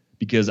Daly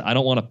because I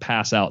don't want to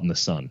pass out in the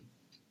sun.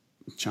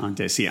 John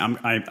Daly. See,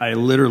 I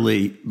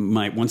literally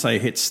might, once I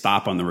hit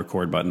stop on the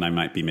record button, I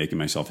might be making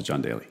myself a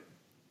John Daly.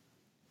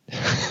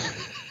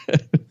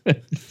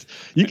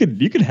 You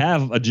could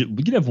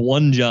have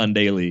one John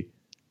Daly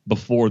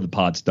before the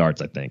pod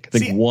starts. I think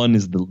one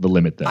is the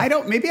limit there.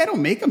 Maybe I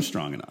don't make them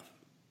strong enough.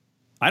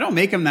 I don't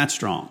make them that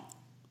strong,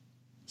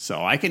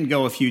 so I can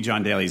go a few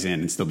John Dalys in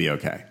and still be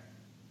okay.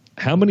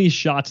 How many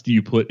shots do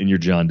you put in your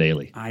John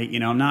Daly?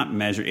 I'm not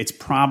measuring. It's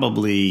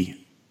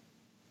probably,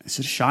 is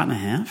it a shot and a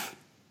half?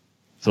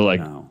 So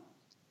like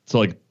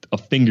a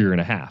finger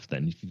and a half.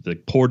 Then if you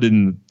poured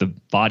in the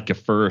vodka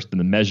first, and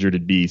the measure to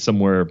be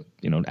somewhere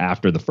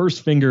after the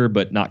first finger,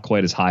 but not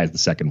quite as high as the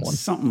second one.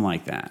 Something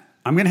like that.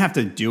 I'm gonna have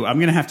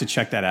to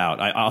check that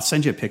out. I'll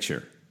send you a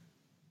picture.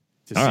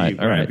 All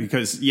right.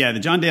 Because the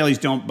John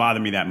Dalys don't bother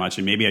me that much,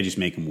 and maybe I just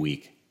make them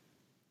weak.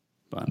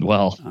 But I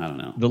don't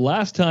know. The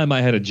last time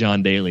I had a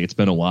John Daly, it's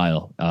been a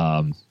while.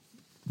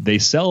 They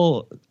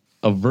sell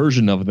a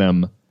version of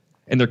them,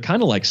 and they're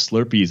kind of like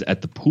Slurpees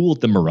at the pool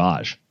at the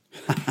Mirage.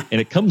 And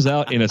it comes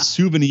out in a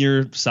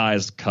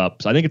souvenir-sized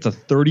cup. So I think it's a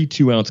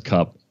 32-ounce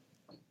cup.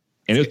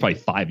 And it was probably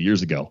 5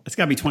 years ago. It's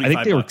got to be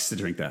 $25 to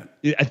drink that.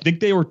 I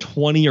think they were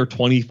 $20 or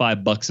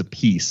 $25 a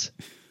piece.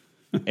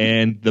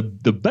 And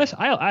the best,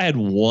 I had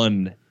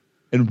one,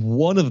 and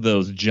one of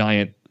those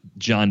giant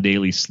John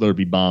Daly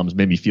Slurpee bombs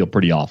made me feel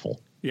pretty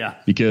awful. Yeah.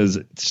 Because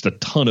it's just a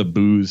ton of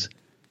booze.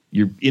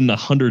 You're in the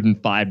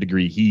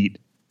 105-degree heat.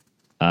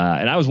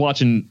 And I was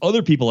watching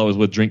other people I was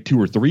with drink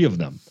 2 or 3 of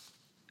them.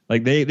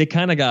 Like they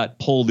kind of got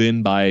pulled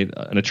in by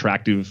an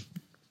attractive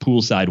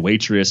poolside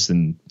waitress,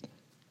 and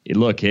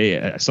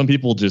some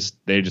people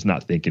they're just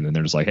not thinking, and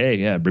they're just like, hey,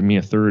 yeah, bring me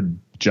a third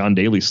John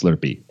Daly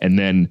Slurpee. And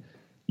then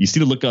you see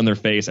the look on their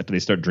face after they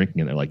start drinking,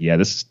 and they're like, yeah,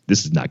 this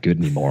is not good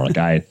anymore.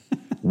 Like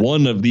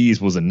one of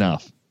these was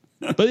enough.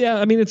 But yeah,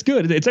 I mean, it's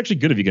good. It's actually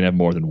good if you can have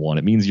more than one.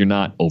 It means you're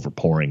not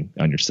overpouring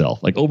on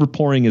yourself. Like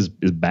overpouring is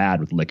bad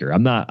with liquor.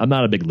 I'm not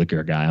a big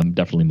liquor guy. I'm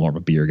definitely more of a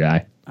beer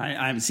guy.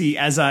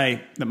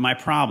 My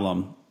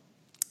problem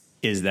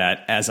is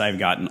that as I've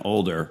gotten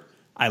older,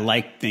 I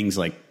like things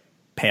like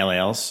pale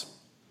ales,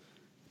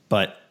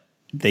 but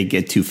they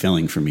get too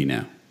filling for me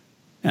now,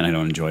 and I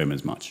don't enjoy them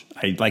as much.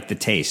 I like the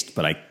taste,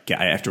 but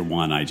after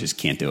one, I just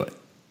can't do it.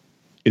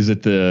 Is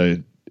it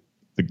the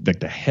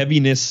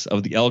heaviness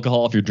of the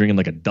alcohol if you're drinking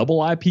like a double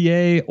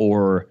IPA,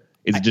 or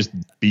is it just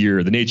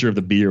beer, the nature of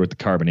the beer with the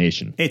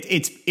carbonation?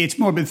 It's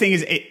more, but the thing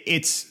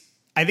is,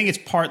 I think it's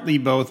partly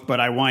both,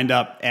 but I wind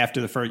up after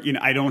the first,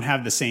 I don't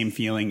have the same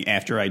feeling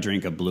after I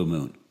drink a Blue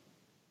Moon.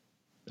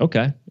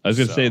 Okay. I was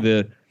going to say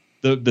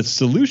the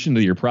solution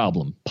to your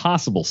problem,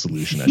 possible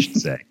solution, I should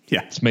say.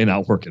 Yeah. This may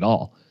not work at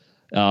all.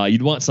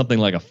 You'd want something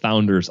like a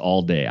Founders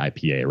All Day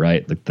IPA,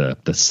 right? Like the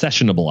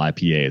sessionable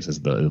IPAs, as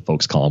the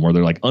folks call them, where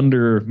they're like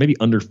maybe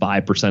under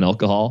 5%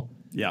 alcohol.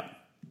 Yeah.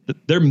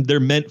 They're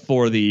meant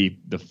for the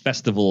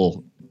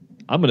festival.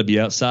 I'm going to be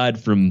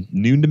outside from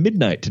noon to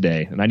midnight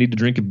today, and I need to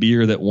drink a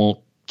beer that won't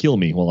kill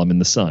me while I'm in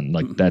the sun.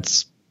 Like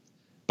that's,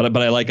 but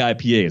I like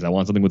IPAs. I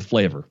want something with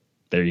flavor.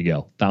 There you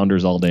go.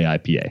 Founders All Day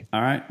IPA.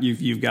 All right.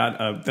 You've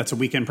got that's a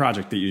weekend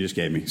project that you just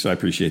gave me. So I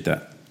appreciate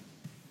that.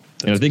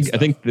 And I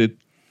think that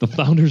the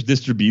Founders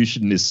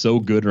distribution is so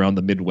good around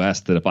the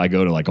Midwest that if I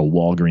go to like a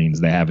Walgreens,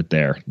 they have it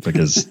there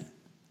because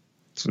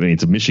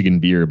it's a Michigan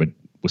beer, but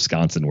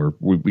Wisconsin,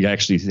 we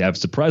actually have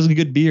surprisingly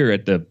good beer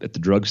at the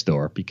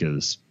drugstore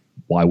because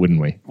why wouldn't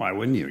we? Why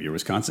wouldn't you? You're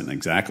Wisconsin.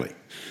 Exactly.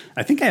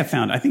 I think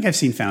I've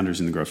seen Founders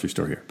in the grocery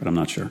store here, but I'm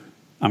not sure.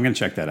 I'm going to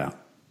check that out.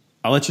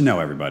 I'll let you know,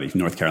 everybody,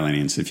 North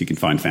Carolinians, if you can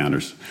find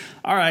Founders.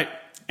 All right.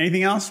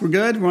 Anything else? We're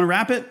good? We want to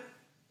wrap it?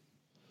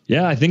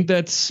 Yeah, I think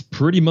that's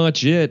pretty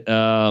much it.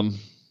 One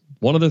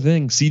other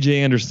thing, CJ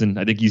Anderson,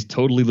 I think he's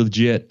totally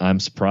legit. I'm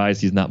surprised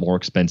he's not more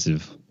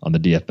expensive on the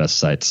DFS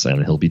sites,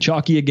 and he'll be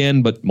chalky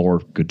again, but more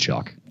good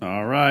chalk.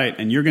 All right.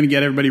 And you're going to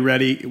get everybody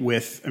ready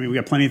with, we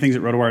got plenty of things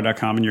at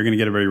rotowire.com, and you're going to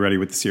get everybody ready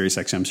with the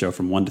SiriusXM show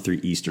from 1 to 3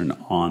 Eastern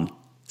on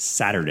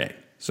Saturday.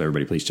 So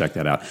everybody, please check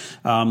that out.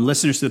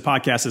 Listeners to the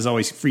podcast, as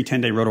always, free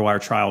 10-day RotoWire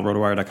trial,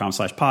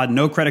 rotowire.com/pod.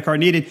 No credit card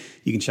needed.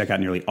 You can check out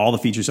nearly all the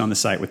features on the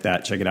site with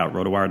that. Check it out,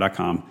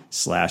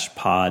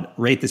 rotowire.com/pod.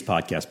 Rate this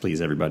podcast,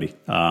 please, everybody.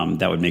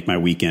 That would make my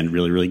weekend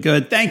really, really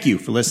good. Thank you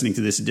for listening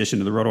to this edition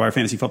of the RotoWire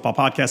Fantasy Football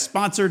Podcast,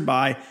 sponsored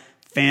by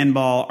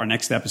Fanball. Our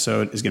next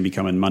episode is going to be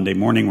coming Monday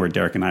morning, where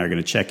Derek and I are going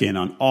to check in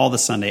on all the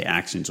Sunday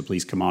action. So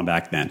please come on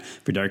back then.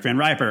 For Derek Van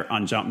Riper,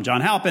 I'm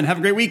John Halpin. Have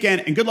a great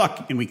weekend and good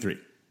luck in week 3.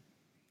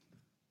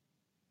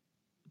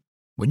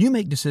 When you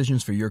make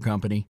decisions for your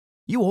company,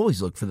 you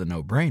always look for the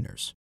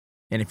no-brainers.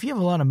 And if you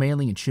have a lot of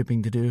mailing and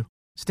shipping to do,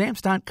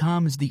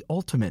 Stamps.com is the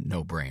ultimate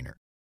no-brainer.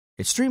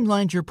 It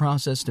streamlines your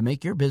process to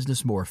make your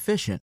business more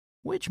efficient,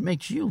 which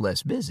makes you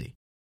less busy.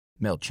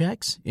 Mail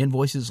checks,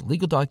 invoices,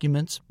 legal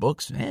documents,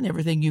 books, and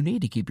everything you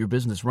need to keep your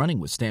business running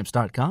with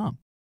Stamps.com.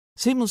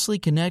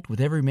 Seamlessly connect with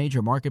every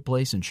major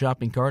marketplace and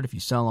shopping cart if you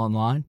sell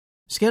online.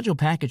 Schedule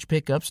package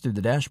pickups through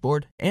the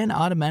dashboard and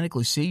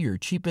automatically see your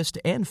cheapest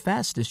and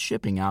fastest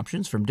shipping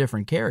options from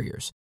different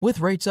carriers, with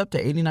rates up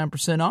to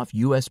 89% off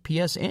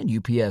USPS and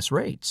UPS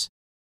rates.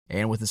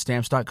 And with the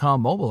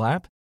Stamps.com mobile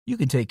app, you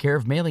can take care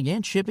of mailing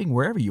and shipping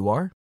wherever you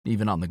are,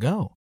 even on the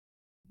go.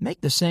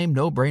 Make the same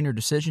no-brainer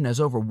decision as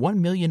over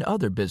 1 million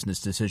other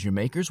business decision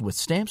makers with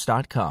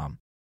Stamps.com.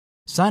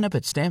 Sign up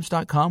at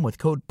Stamps.com with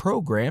code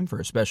PROGRAM for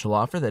a special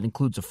offer that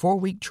includes a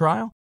 4-week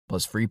trial,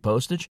 plus free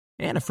postage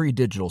and a free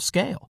digital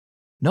scale.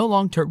 No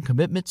long-term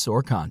commitments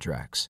or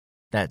contracts.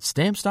 That's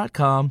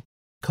Stamps.com,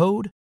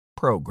 code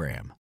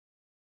PROGRAM.